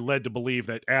 and you're led to believe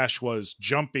that Ash was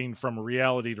jumping from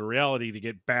reality to reality to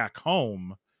get back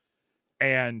home.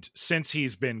 And since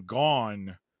he's been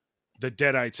gone, the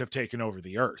Deadites have taken over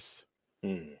the Earth.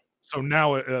 Hmm. So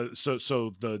now,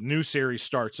 so the new series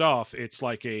starts off, it's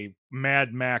like a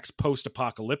Mad Max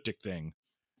post-apocalyptic thing.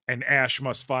 And Ash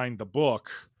must find the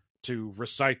book to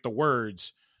recite the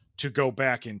words to go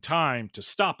back in time to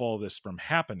stop all this from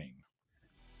happening.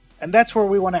 And that's where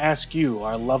we want to ask you,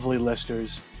 our lovely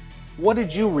listeners, what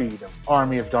did you read of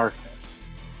Army of Darkness?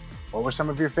 What were some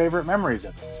of your favorite memories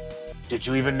of it? Did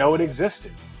you even know it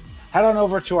existed? Head on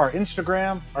over to our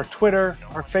Instagram, our Twitter,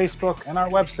 our Facebook, and our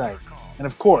website. And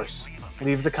of course,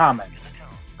 leave the comments.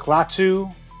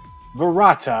 Klaatu,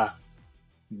 Barada,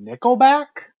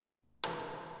 Nickelback?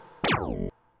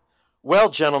 Well,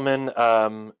 gentlemen,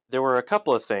 there were a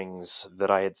couple of things that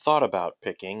I had thought about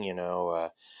picking.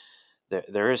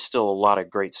 There is still a lot of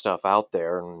great stuff out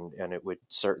there, and it would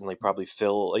certainly probably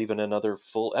fill even another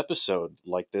full episode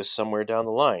like this somewhere down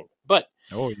the line. But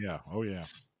Oh yeah.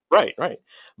 right.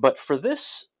 But for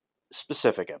this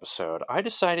specific episode, I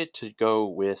decided to go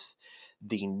with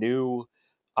the new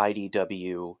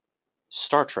IDW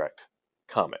Star Trek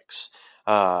comics,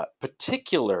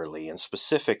 particularly and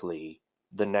specifically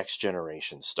the Next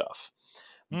Generation stuff.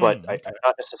 But I'm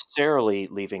not necessarily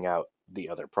leaving out the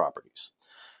other properties.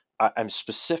 I'm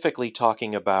specifically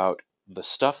talking about the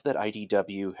stuff that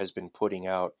IDW has been putting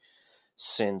out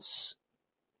since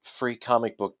Free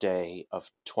Comic Book Day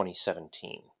of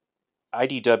 2017.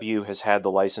 IDW has had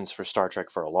the license for Star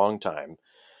Trek for a long time,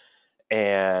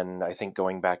 and I think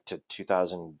going back to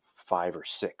 2005 or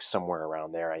 6, somewhere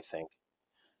around there, I think.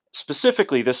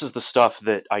 Specifically, this is the stuff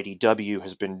that IDW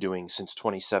has been doing since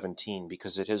 2017,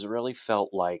 because it has really felt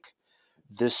like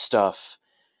this stuff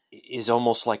is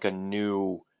almost like a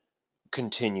new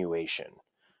continuation.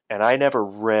 And I never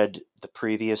read the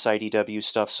previous IDW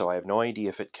stuff, so I have no idea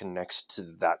if it connects to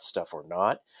that stuff or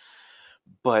not.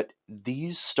 But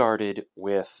these started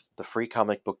with the Free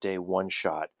Comic Book Day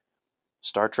one-shot,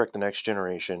 Star Trek The Next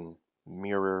Generation,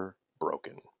 Mirror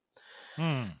Broken.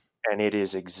 And it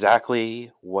is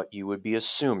exactly what you would be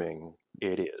assuming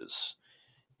it is.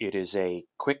 It is a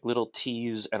quick little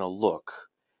tease and a look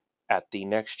at the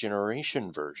Next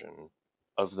Generation version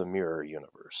of the Mirror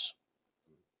Universe,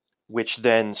 which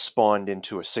then spawned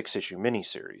into a 6-issue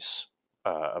miniseries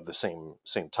of the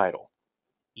same title.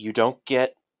 You don't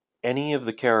get any of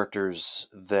the characters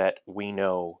that we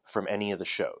know from any of the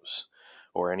shows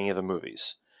or any of the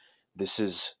movies. This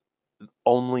is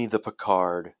only the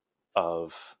Picard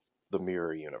of the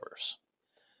Mirror Universe,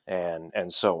 and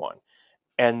so on.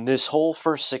 And this whole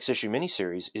first 6-issue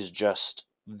miniseries is just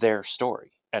their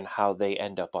story and how they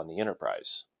end up on the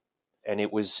Enterprise. And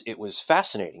it was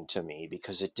fascinating to me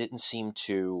because it didn't seem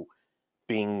to,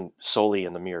 being solely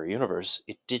in the Mirror Universe,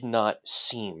 it did not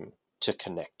seem to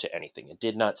connect to anything. It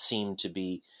did not seem to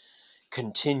be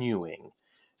continuing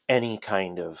any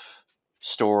kind of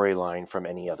storyline from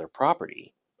any other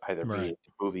property, either be it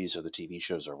the movies or the TV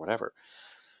shows or whatever.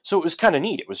 So it was kind of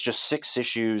neat. It was just 6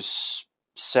 issues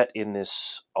set in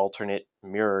this alternate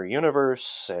Mirror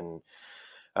Universe, and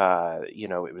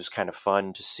it was kind of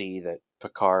fun to see that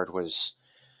Picard was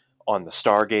on the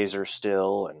Stargazer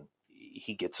still, and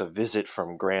he gets a visit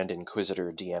from Grand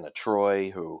Inquisitor Deanna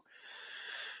Troi, who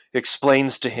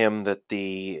explains to him that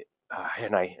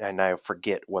and I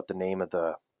forget what the name of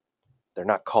they're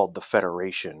not called the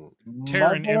Federation.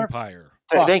 Terran Empire.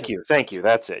 Thank you.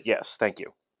 That's it. Yes, thank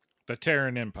you. The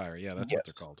Terran Empire. Yeah, that's what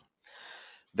they're called.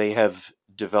 They have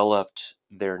developed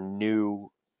their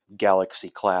new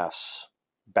Galaxy-class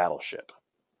battleship,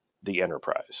 the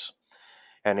Enterprise.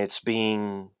 And it's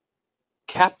being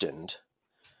captained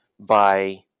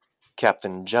by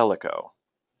Captain Jellicoe.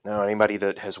 Now, anybody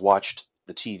that has watched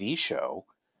the TV show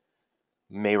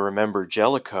may remember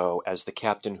Jellicoe as the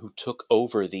captain who took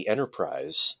over the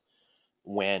Enterprise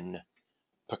when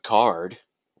Picard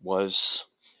was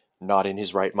not in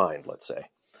his right mind, let's say.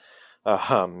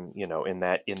 In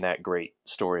that great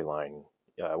storyline,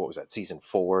 what was that, season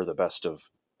 4, the best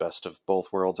of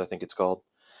both worlds, I think it's called.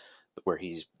 where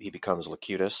he becomes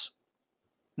Locutus.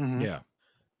 Mhm. Yeah.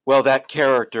 Well, that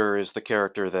character is the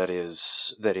character that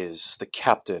is the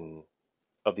captain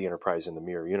of the Enterprise in the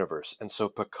Mirror Universe. And so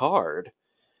Picard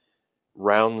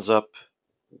rounds up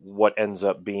what ends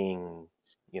up being,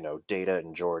 Data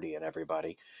and Geordi and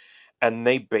everybody, and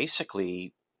they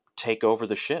basically take over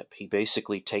the ship. He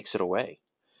basically takes it away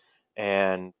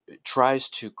and tries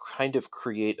to kind of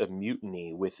create a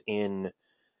mutiny within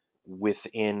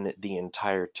the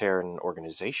entire Terran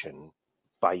organization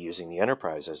by using the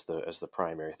Enterprise as the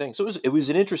primary thing. So it was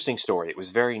an interesting story. It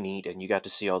was very neat, and you got to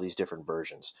see all these different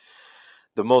versions.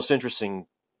 The most interesting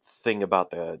thing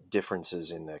about the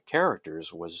differences in the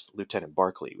characters was Lieutenant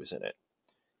Barclay was in it.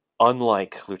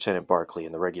 Unlike Lieutenant Barclay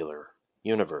in the regular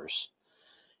universe,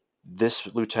 this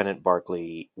Lieutenant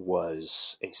Barclay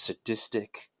was a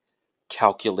sadistic,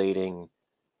 calculating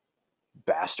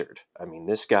bastard. I mean,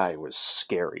 this guy was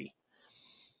scary.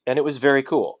 And it was very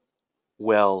cool.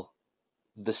 Well,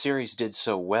 the series did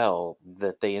so well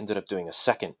that they ended up doing a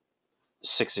second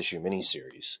 6-issue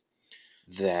miniseries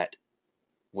that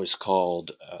was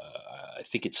called, I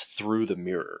think it's Through the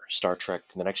Mirror, Star Trek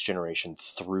The Next Generation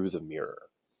Through the Mirror.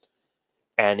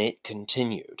 And it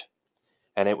continued.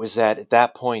 And it was at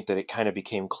that point that it kind of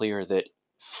became clear that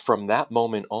from that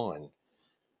moment on,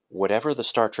 whatever the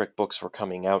Star Trek books were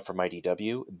coming out from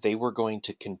IDW, they were going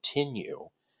to continue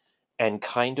and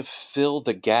kind of fill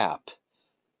the gap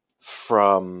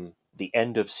from the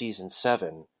end of season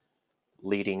 7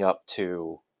 leading up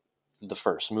to the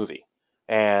first movie.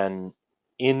 And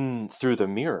in Through the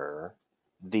Mirror,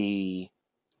 the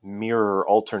mirror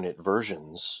alternate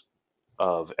versions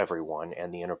of everyone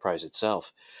and the Enterprise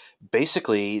itself,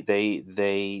 basically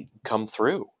they come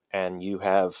through, and you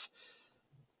have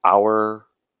our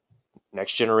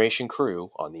Next Generation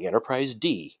crew on the Enterprise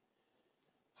D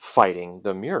fighting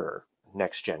the Mirror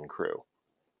Next Gen crew.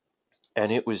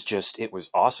 And it was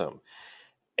awesome.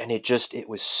 And it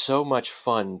was so much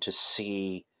fun to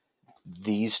see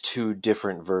these two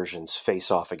different versions face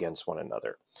off against one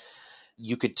another.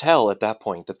 You could tell at that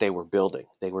point that they were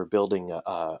building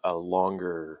a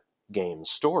longer game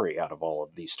story out of all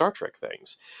of these Star Trek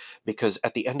things, because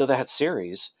at the end of that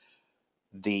series,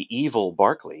 the evil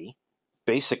Barclay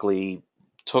basically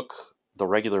took the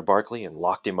regular Barclay and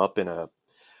locked him up in a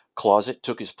closet,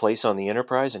 took his place on the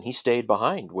Enterprise, and he stayed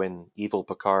behind when evil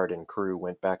Picard and crew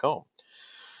went back home.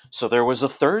 So there was a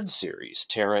third series,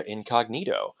 Terra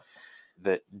Incognito,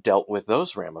 that dealt with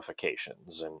those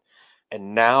ramifications.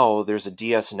 And now there's a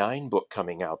DS9 book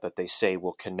coming out that they say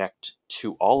will connect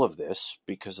to all of this,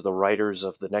 because the writers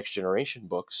of the Next Generation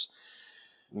books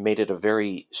made it a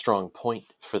very strong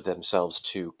point for themselves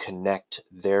to connect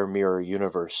their Mirror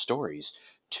Universe stories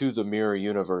to the Mirror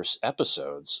Universe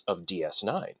episodes of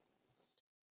DS9.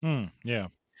 Yeah.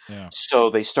 So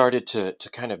they started to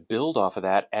kind of build off of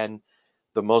that, and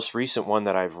the most recent one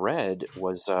that I've read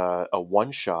was a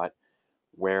one-shot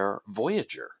where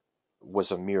Voyager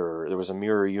was a mirror. There was a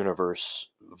Mirror Universe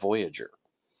Voyager,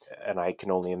 and I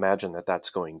can only imagine that that's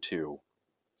going to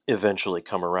eventually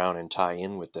come around and tie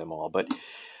in with them all. But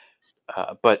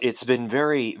it's been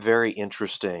very, very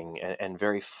interesting and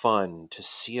very fun to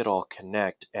see it all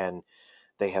connect, and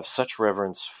they have such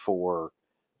reverence for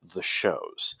the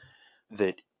shows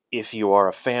that if you are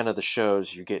a fan of the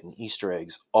shows, you're getting Easter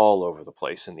eggs all over the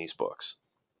place in these books.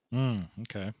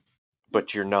 Okay.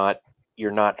 But you're not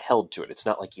held to it. It's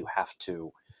not like you have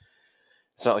to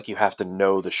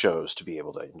know the shows to be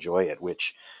able to enjoy it,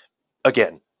 which,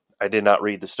 again, I did not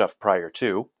read the stuff prior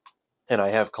to, and I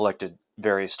have collected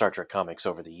various Star Trek comics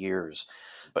over the years,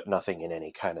 but nothing in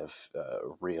any kind of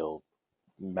real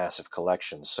massive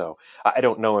collection. So I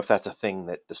don't know if that's a thing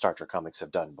that the Star Trek comics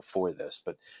have done before this,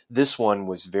 but this one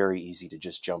was very easy to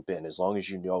just jump in. As long as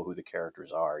you know who the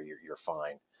characters are, you're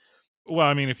fine. Well,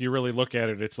 I mean, if you really look at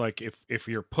it, it's like if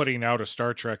you're putting out a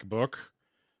Star Trek book,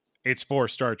 it's for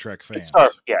Star Trek fans.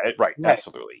 Right, Right.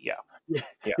 absolutely, yeah.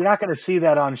 You're not going to see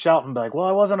that on shelf and be like, well,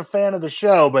 I wasn't a fan of the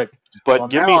show, but well,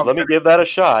 let me give that a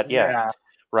shot. Yeah.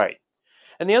 Right.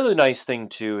 And the other nice thing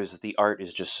too is that the art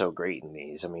is just so great in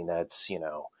these. I mean, that's,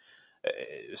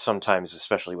 sometimes,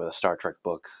 especially with a Star Trek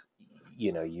book,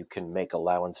 you can make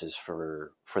allowances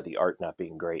for the art not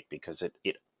being great, because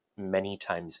it many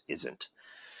times isn't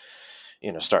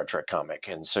in a Star Trek comic.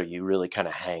 And so you really kind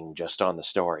of hang just on the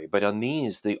story. But on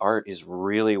these, the art is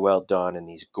really well done, and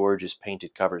these gorgeous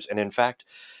painted covers. And in fact,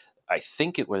 I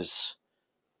think it was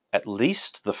at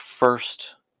least the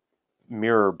first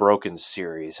Mirror Broken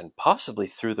series, and possibly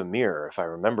Through the Mirror, if I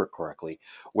remember correctly,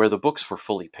 where the books were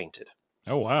fully painted.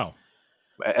 Oh, wow.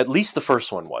 At least the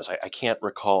first one was. I can't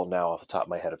recall now off the top of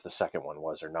my head if the second one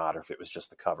was or not, or if it was just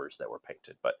the covers that were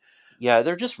painted. But yeah,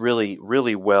 they're just really,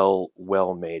 really well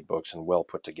made books and well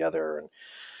put together,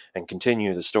 and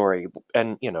continue the story.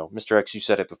 And, Mr. X, you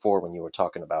said it before when you were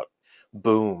talking about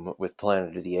Boom with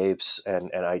Planet of the Apes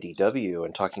and IDW,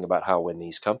 and talking about how when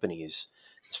these companies,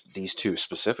 these two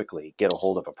specifically, get a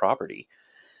hold of a property,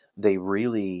 they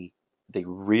really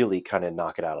kind of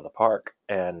knock it out of the park.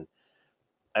 And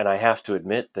I have to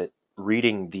admit that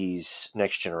reading these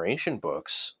Next Generation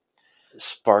books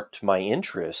sparked my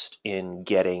interest in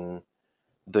getting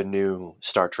the new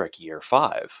Star Trek Year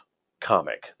 5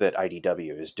 comic that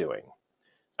IDW is doing.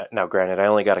 Now, granted, I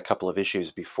only got a couple of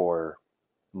issues before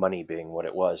money being what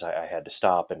it was. I had to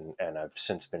stop, and I've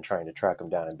since been trying to track them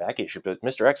down in back issue. But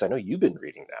Mr. X, I know you've been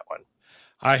reading that one.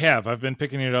 I have. I've been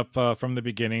picking it up from the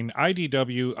beginning.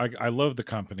 IDW, I love the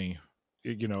company.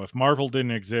 If Marvel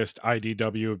didn't exist,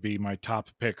 IDW would be my top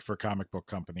pick for comic book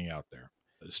company out there.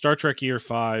 Star Trek Year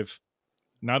 5,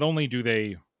 not only do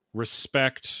they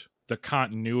respect the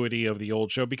continuity of the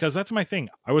old show, because that's my thing.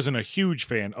 I wasn't a huge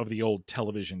fan of the old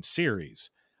television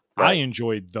series. Right. I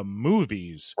enjoyed the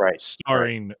movies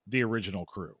starring the original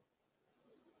crew.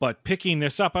 But picking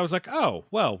this up, I was like, oh,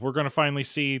 well, we're going to finally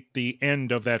see the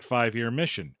end of that 5-year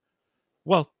mission.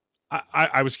 Well,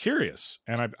 I was curious,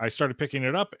 and I started picking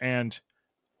it up, and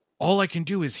all I can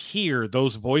do is hear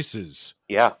those voices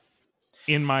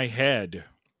in my head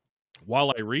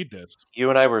while I read this. You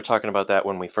and I were talking about that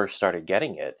when we first started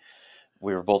getting it.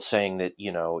 We were both saying that,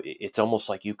 it's almost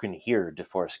like you can hear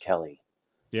DeForest Kelley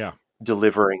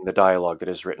delivering the dialogue that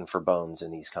is written for Bones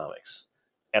in these comics.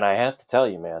 And I have to tell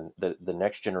you, man, the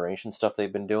Next Generation stuff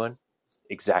they've been doing,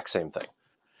 exact same thing.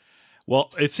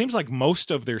 Well, it seems like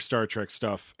most of their Star Trek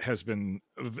stuff has been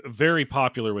very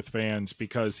popular with fans,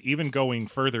 because even going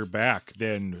further back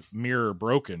than Mirror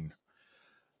Broken,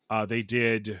 they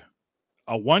did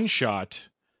a one-shot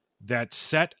that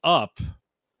set up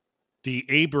the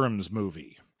Abrams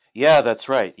movie. Yeah, that's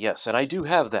right. Yes, and I do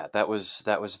have that. That was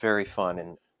very fun,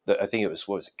 and I think it was,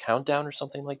 what was it, Countdown or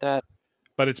something like that?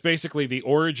 But it's basically the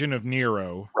origin of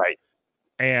Nero. Right.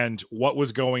 And what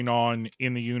was going on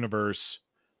in the universe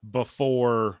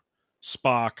before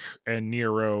Spock and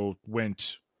Nero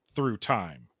went through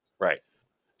time. Right.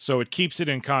 So it keeps it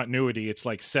in continuity. It's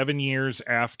like 7 years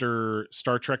after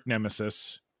Star Trek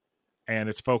Nemesis, and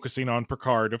it's focusing on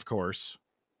Picard, of course.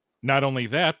 Not only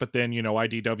that, but then,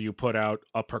 IDW put out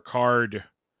a Picard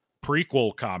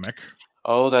prequel comic.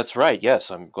 Oh, that's right. Yes,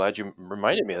 I'm glad you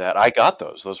reminded me of that. I got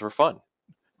those. Those were fun.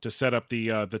 To set up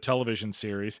the television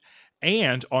series.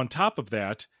 And on top of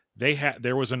that,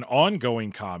 there was an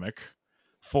ongoing comic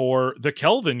for the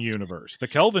Kelvin universe, the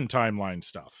Kelvin timeline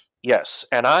stuff. Yes,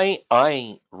 and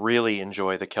I really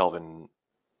enjoy the Kelvin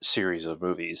series of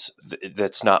movies.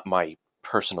 That's not my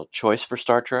personal choice for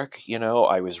Star Trek.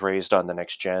 I was raised on the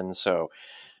Next Gen, so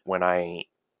when I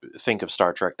think of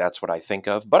Star Trek, that's what I think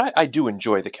of. But I do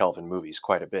enjoy the Kelvin movies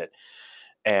quite a bit.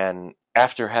 And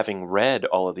after having read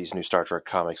all of these new Star Trek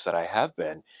comics that I have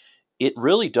been, it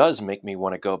really does make me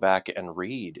want to go back and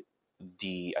read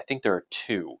I think there are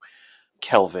 2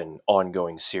 Kelvin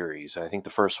ongoing series. I think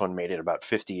the first one made it about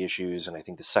 50 issues, and I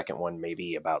think the second one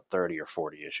maybe about 30 or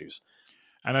 40 issues.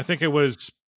 And I think it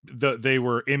was they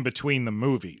were in between the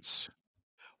movies.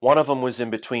 One of them was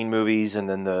in between movies, and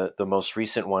then the most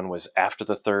recent one was after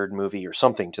the third movie or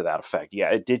something to that effect. Yeah,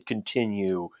 it did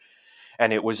continue,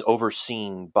 and it was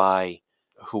overseen by,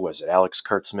 who was it? Alex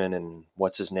Kurtzman and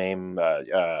what's his name?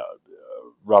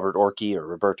 Robert Orci or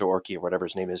Roberto Orci or whatever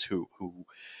his name is, who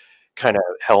kind of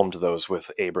helmed those with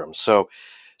Abrams. So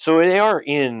they are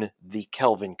in the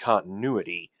Kelvin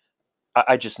continuity.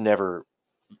 I just never,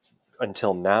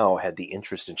 until now, had the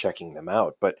interest in checking them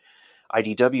out. But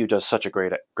IDW does such a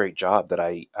great job that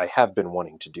I have been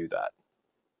wanting to do that.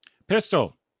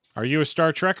 Pistol, are you a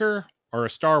Star Trekker or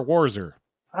a Star Warser?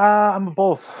 I'm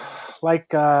both. Like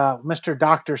Mr.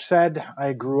 Doctor said,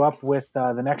 I grew up with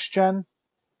the Next Gen,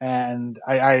 and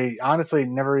I honestly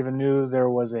never even knew there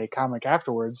was a comic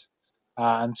afterwards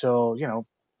until,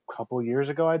 a couple years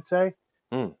ago, I'd say.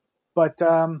 But,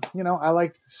 I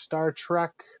liked Star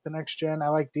Trek, the Next Gen. I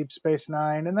liked Deep Space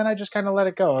Nine, and then I just kind of let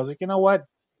it go. I was like, you know what?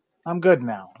 I'm good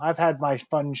now. I've had my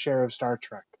fun share of Star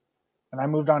Trek, and I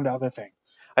moved on to other things.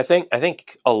 I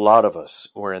think a lot of us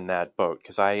were in that boat,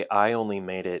 because I only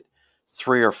made it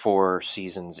 3 or 4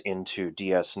 seasons into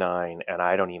DS9, and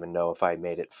I don't even know if I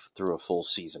made it through a full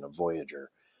season of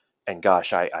Voyager. And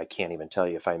gosh, I can't even tell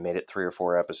you if I made it 3 or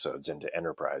 4 episodes into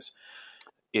Enterprise.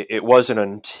 It wasn't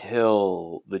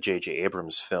until the J.J.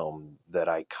 Abrams film that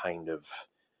I kind of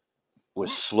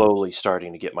was slowly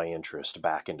starting to get my interest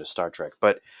back into Star Trek.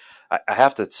 But I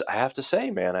have to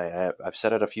say, man, I've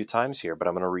said it a few times here, but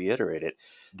I'm going to reiterate it.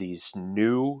 These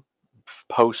new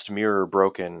post-Mirror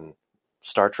Broken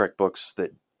Star Trek books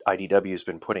that IDW has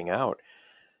been putting out,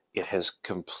 it has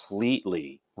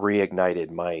completely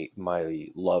reignited my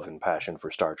love and passion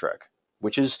for Star Trek,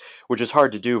 which is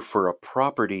hard to do for a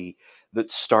property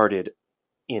that started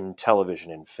in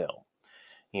television and film.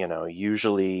 You know,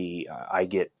 usually I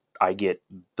get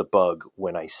the bug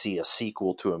when I see a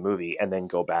sequel to a movie and then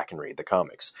go back and read the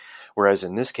comics. Whereas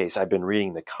in this case, I've been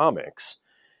reading the comics,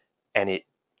 and it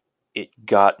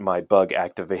got my bug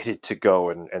activated to go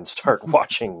and start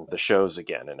watching the shows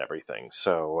again and everything.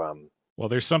 So, well,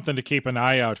 there's something to keep an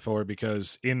eye out for,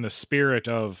 because in the spirit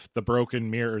of the Broken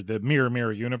Mirror, the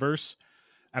Mirror universe,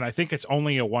 and I think it's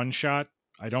only a one shot.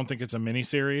 I don't think it's a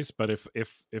miniseries, but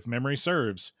if memory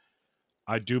serves,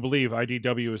 I do believe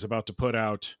IDW is about to put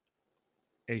out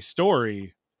a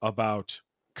story about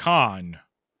Khan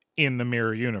in the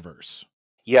Mirror universe.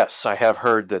 Yes, I have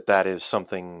heard that is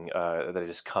something that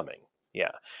is coming.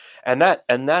 Yeah, and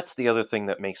that's the other thing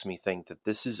that makes me think that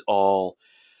this is all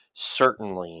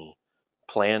certainly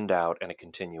planned out and a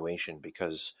continuation,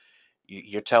 because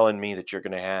you're telling me that you're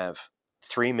going to have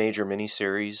 3 major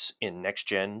miniseries in Next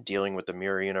Gen dealing with the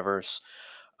Mirror universe,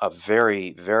 a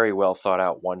very, very well thought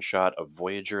out one shot of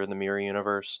Voyager in the Mirror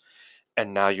universe,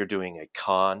 and now you're doing a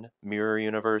Khan Mirror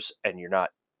universe, and you're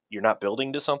not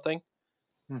building to something.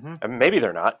 Mm-hmm. I mean, maybe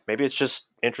they're not. Maybe it's just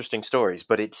interesting stories,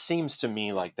 but it seems to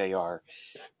me like they are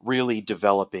really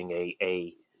developing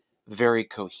a very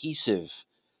cohesive,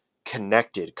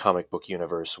 connected comic book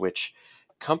universe, which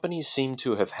companies seem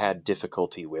to have had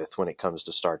difficulty with when it comes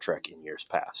to Star Trek in years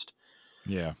past.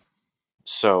 Yeah.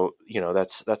 So,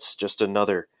 that's just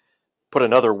put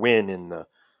another win in the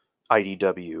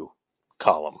IDW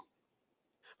column.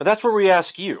 But that's where we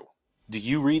ask you. Do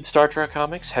you read Star Trek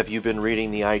comics? Have you been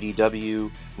reading the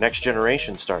IDW Next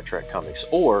Generation Star Trek comics?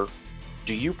 Or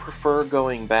do you prefer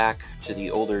going back to the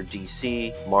older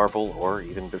DC, Marvel, or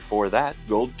even before that,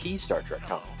 Gold Key Star Trek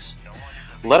comics?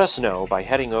 Let us know by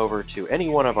heading over to any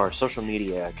one of our social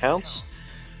media accounts,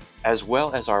 as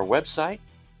well as our website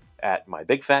at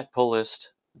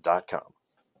mybigfatpulllist.com.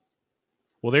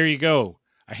 Well, there you go.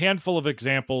 A handful of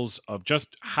examples of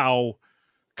just how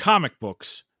comic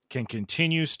books can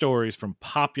continue stories from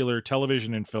popular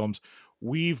television and films.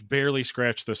 We've barely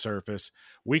scratched the surface.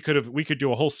 We could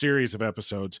do a whole series of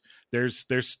episodes.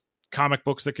 There's comic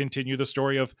books that continue the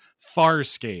story of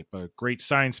Farscape, a great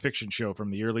science fiction show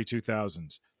from the early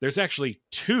 2000s. There's actually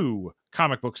 2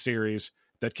 comic book series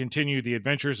that continue the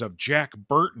adventures of Jack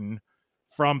Burton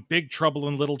from Big Trouble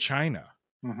in Little China.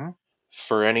 Mm-hmm.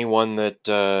 For anyone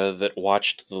that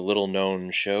watched the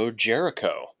little-known show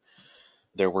Jericho,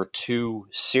 there were 2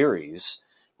 series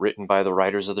written by the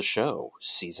writers of the show,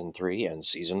 Season 3 and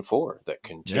Season 4, that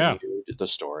continued the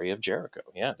story of Jericho.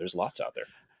 Yeah, there's lots out there.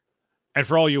 And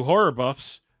for all you horror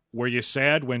buffs, were you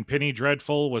sad when Penny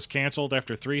Dreadful was canceled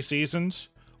after 3 seasons?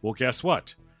 Well, guess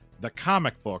what? The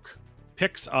comic book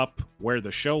picks up where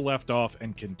the show left off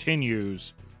and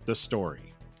continues the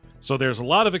story. So there's a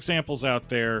lot of examples out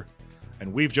there,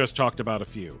 and we've just talked about a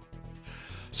few.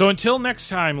 So until next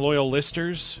time, loyal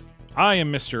listeners, I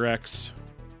am Mr. X.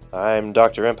 I'm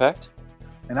Dr. Impact.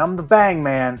 And I'm the Bang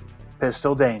Man,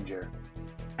 Pistol Danger.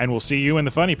 And we'll see you in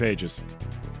the funny pages.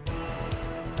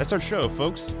 That's our show,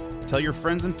 folks. Tell your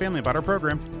friends and family about our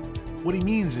program. What he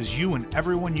means is you and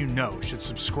everyone you know should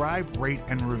subscribe, rate,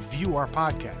 and review our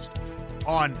podcast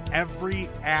on every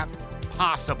app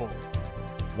possible.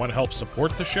 Want to help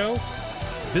support the show?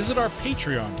 Visit our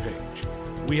Patreon page.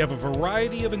 We have a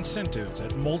variety of incentives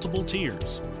at multiple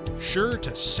tiers, sure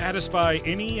to satisfy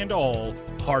any and all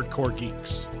hardcore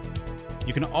geeks.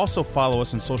 You can also follow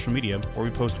us on social media, where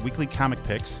we post weekly comic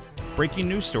pics, breaking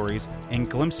news stories, and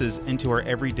glimpses into our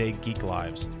everyday geek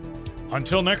lives.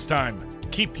 Until next time,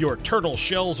 keep your turtle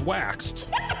shells waxed.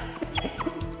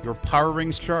 Your power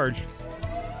rings charged.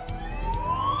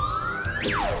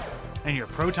 And your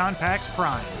proton packs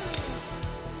primed.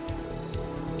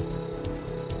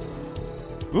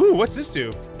 Ooh, what's this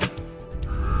do?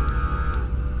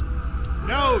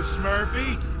 No,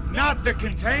 Smurfy, not the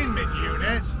containment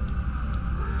unit.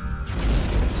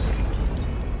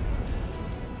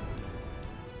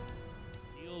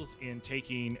 Deals in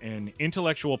taking an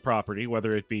intellectual property,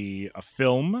 whether it be a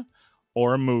film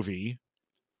or a movie,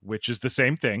 which is the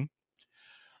same thing.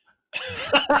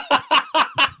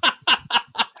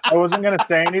 I wasn't going to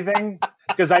say anything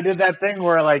because I did that thing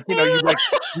where,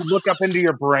 you look up into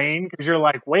your brain because you're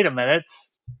like, wait a minute.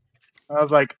 I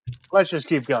was like, let's just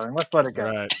keep going. Let's let it go.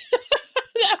 Right.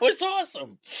 That was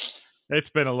awesome. It's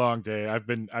been a long day. I've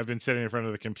been sitting in front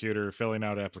of the computer filling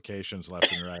out applications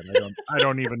left and right. I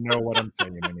don't even know what I'm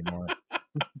saying anymore.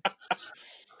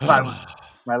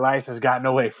 My life has gotten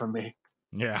away from me.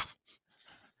 Yeah.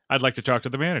 I'd like to talk to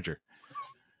the manager.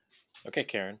 Okay,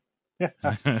 Karen.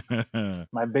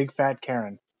 My big fat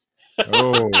Karen.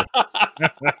 Oh.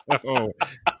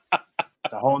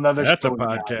 It's a whole nother That's a story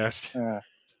now. podcast. Yeah.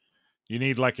 You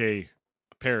need like a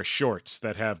pair of shorts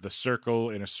that have the circle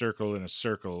and a circle and a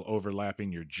circle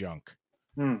overlapping your junk.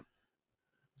 I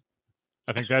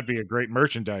think that'd be a great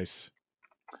merchandise.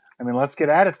 I mean, let's get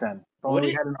at it then. If only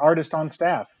we had an artist on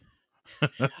staff.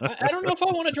 I don't know if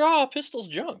I want to draw Pistol's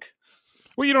junk.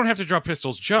 Well, you don't have to draw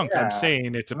Pistol's junk. Yeah. I'm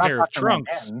saying it's a I'm not pair of Dr.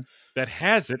 trunks Manhattan. that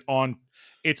has it on.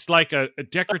 It's like a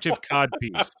decorative cod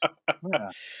piece. Yeah.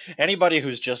 Anybody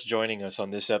who's just joining us on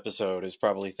this episode is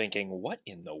probably thinking, what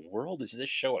in the world is this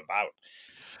show about?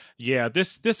 Yeah,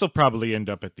 this will probably end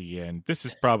up at the end. This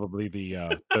is probably the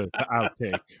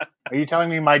outtake. Are you telling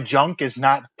me my junk is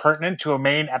not pertinent to a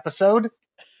main episode?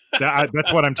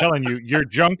 That's what I'm telling you. Your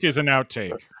junk is an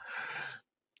outtake.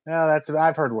 No,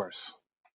 I've heard worse.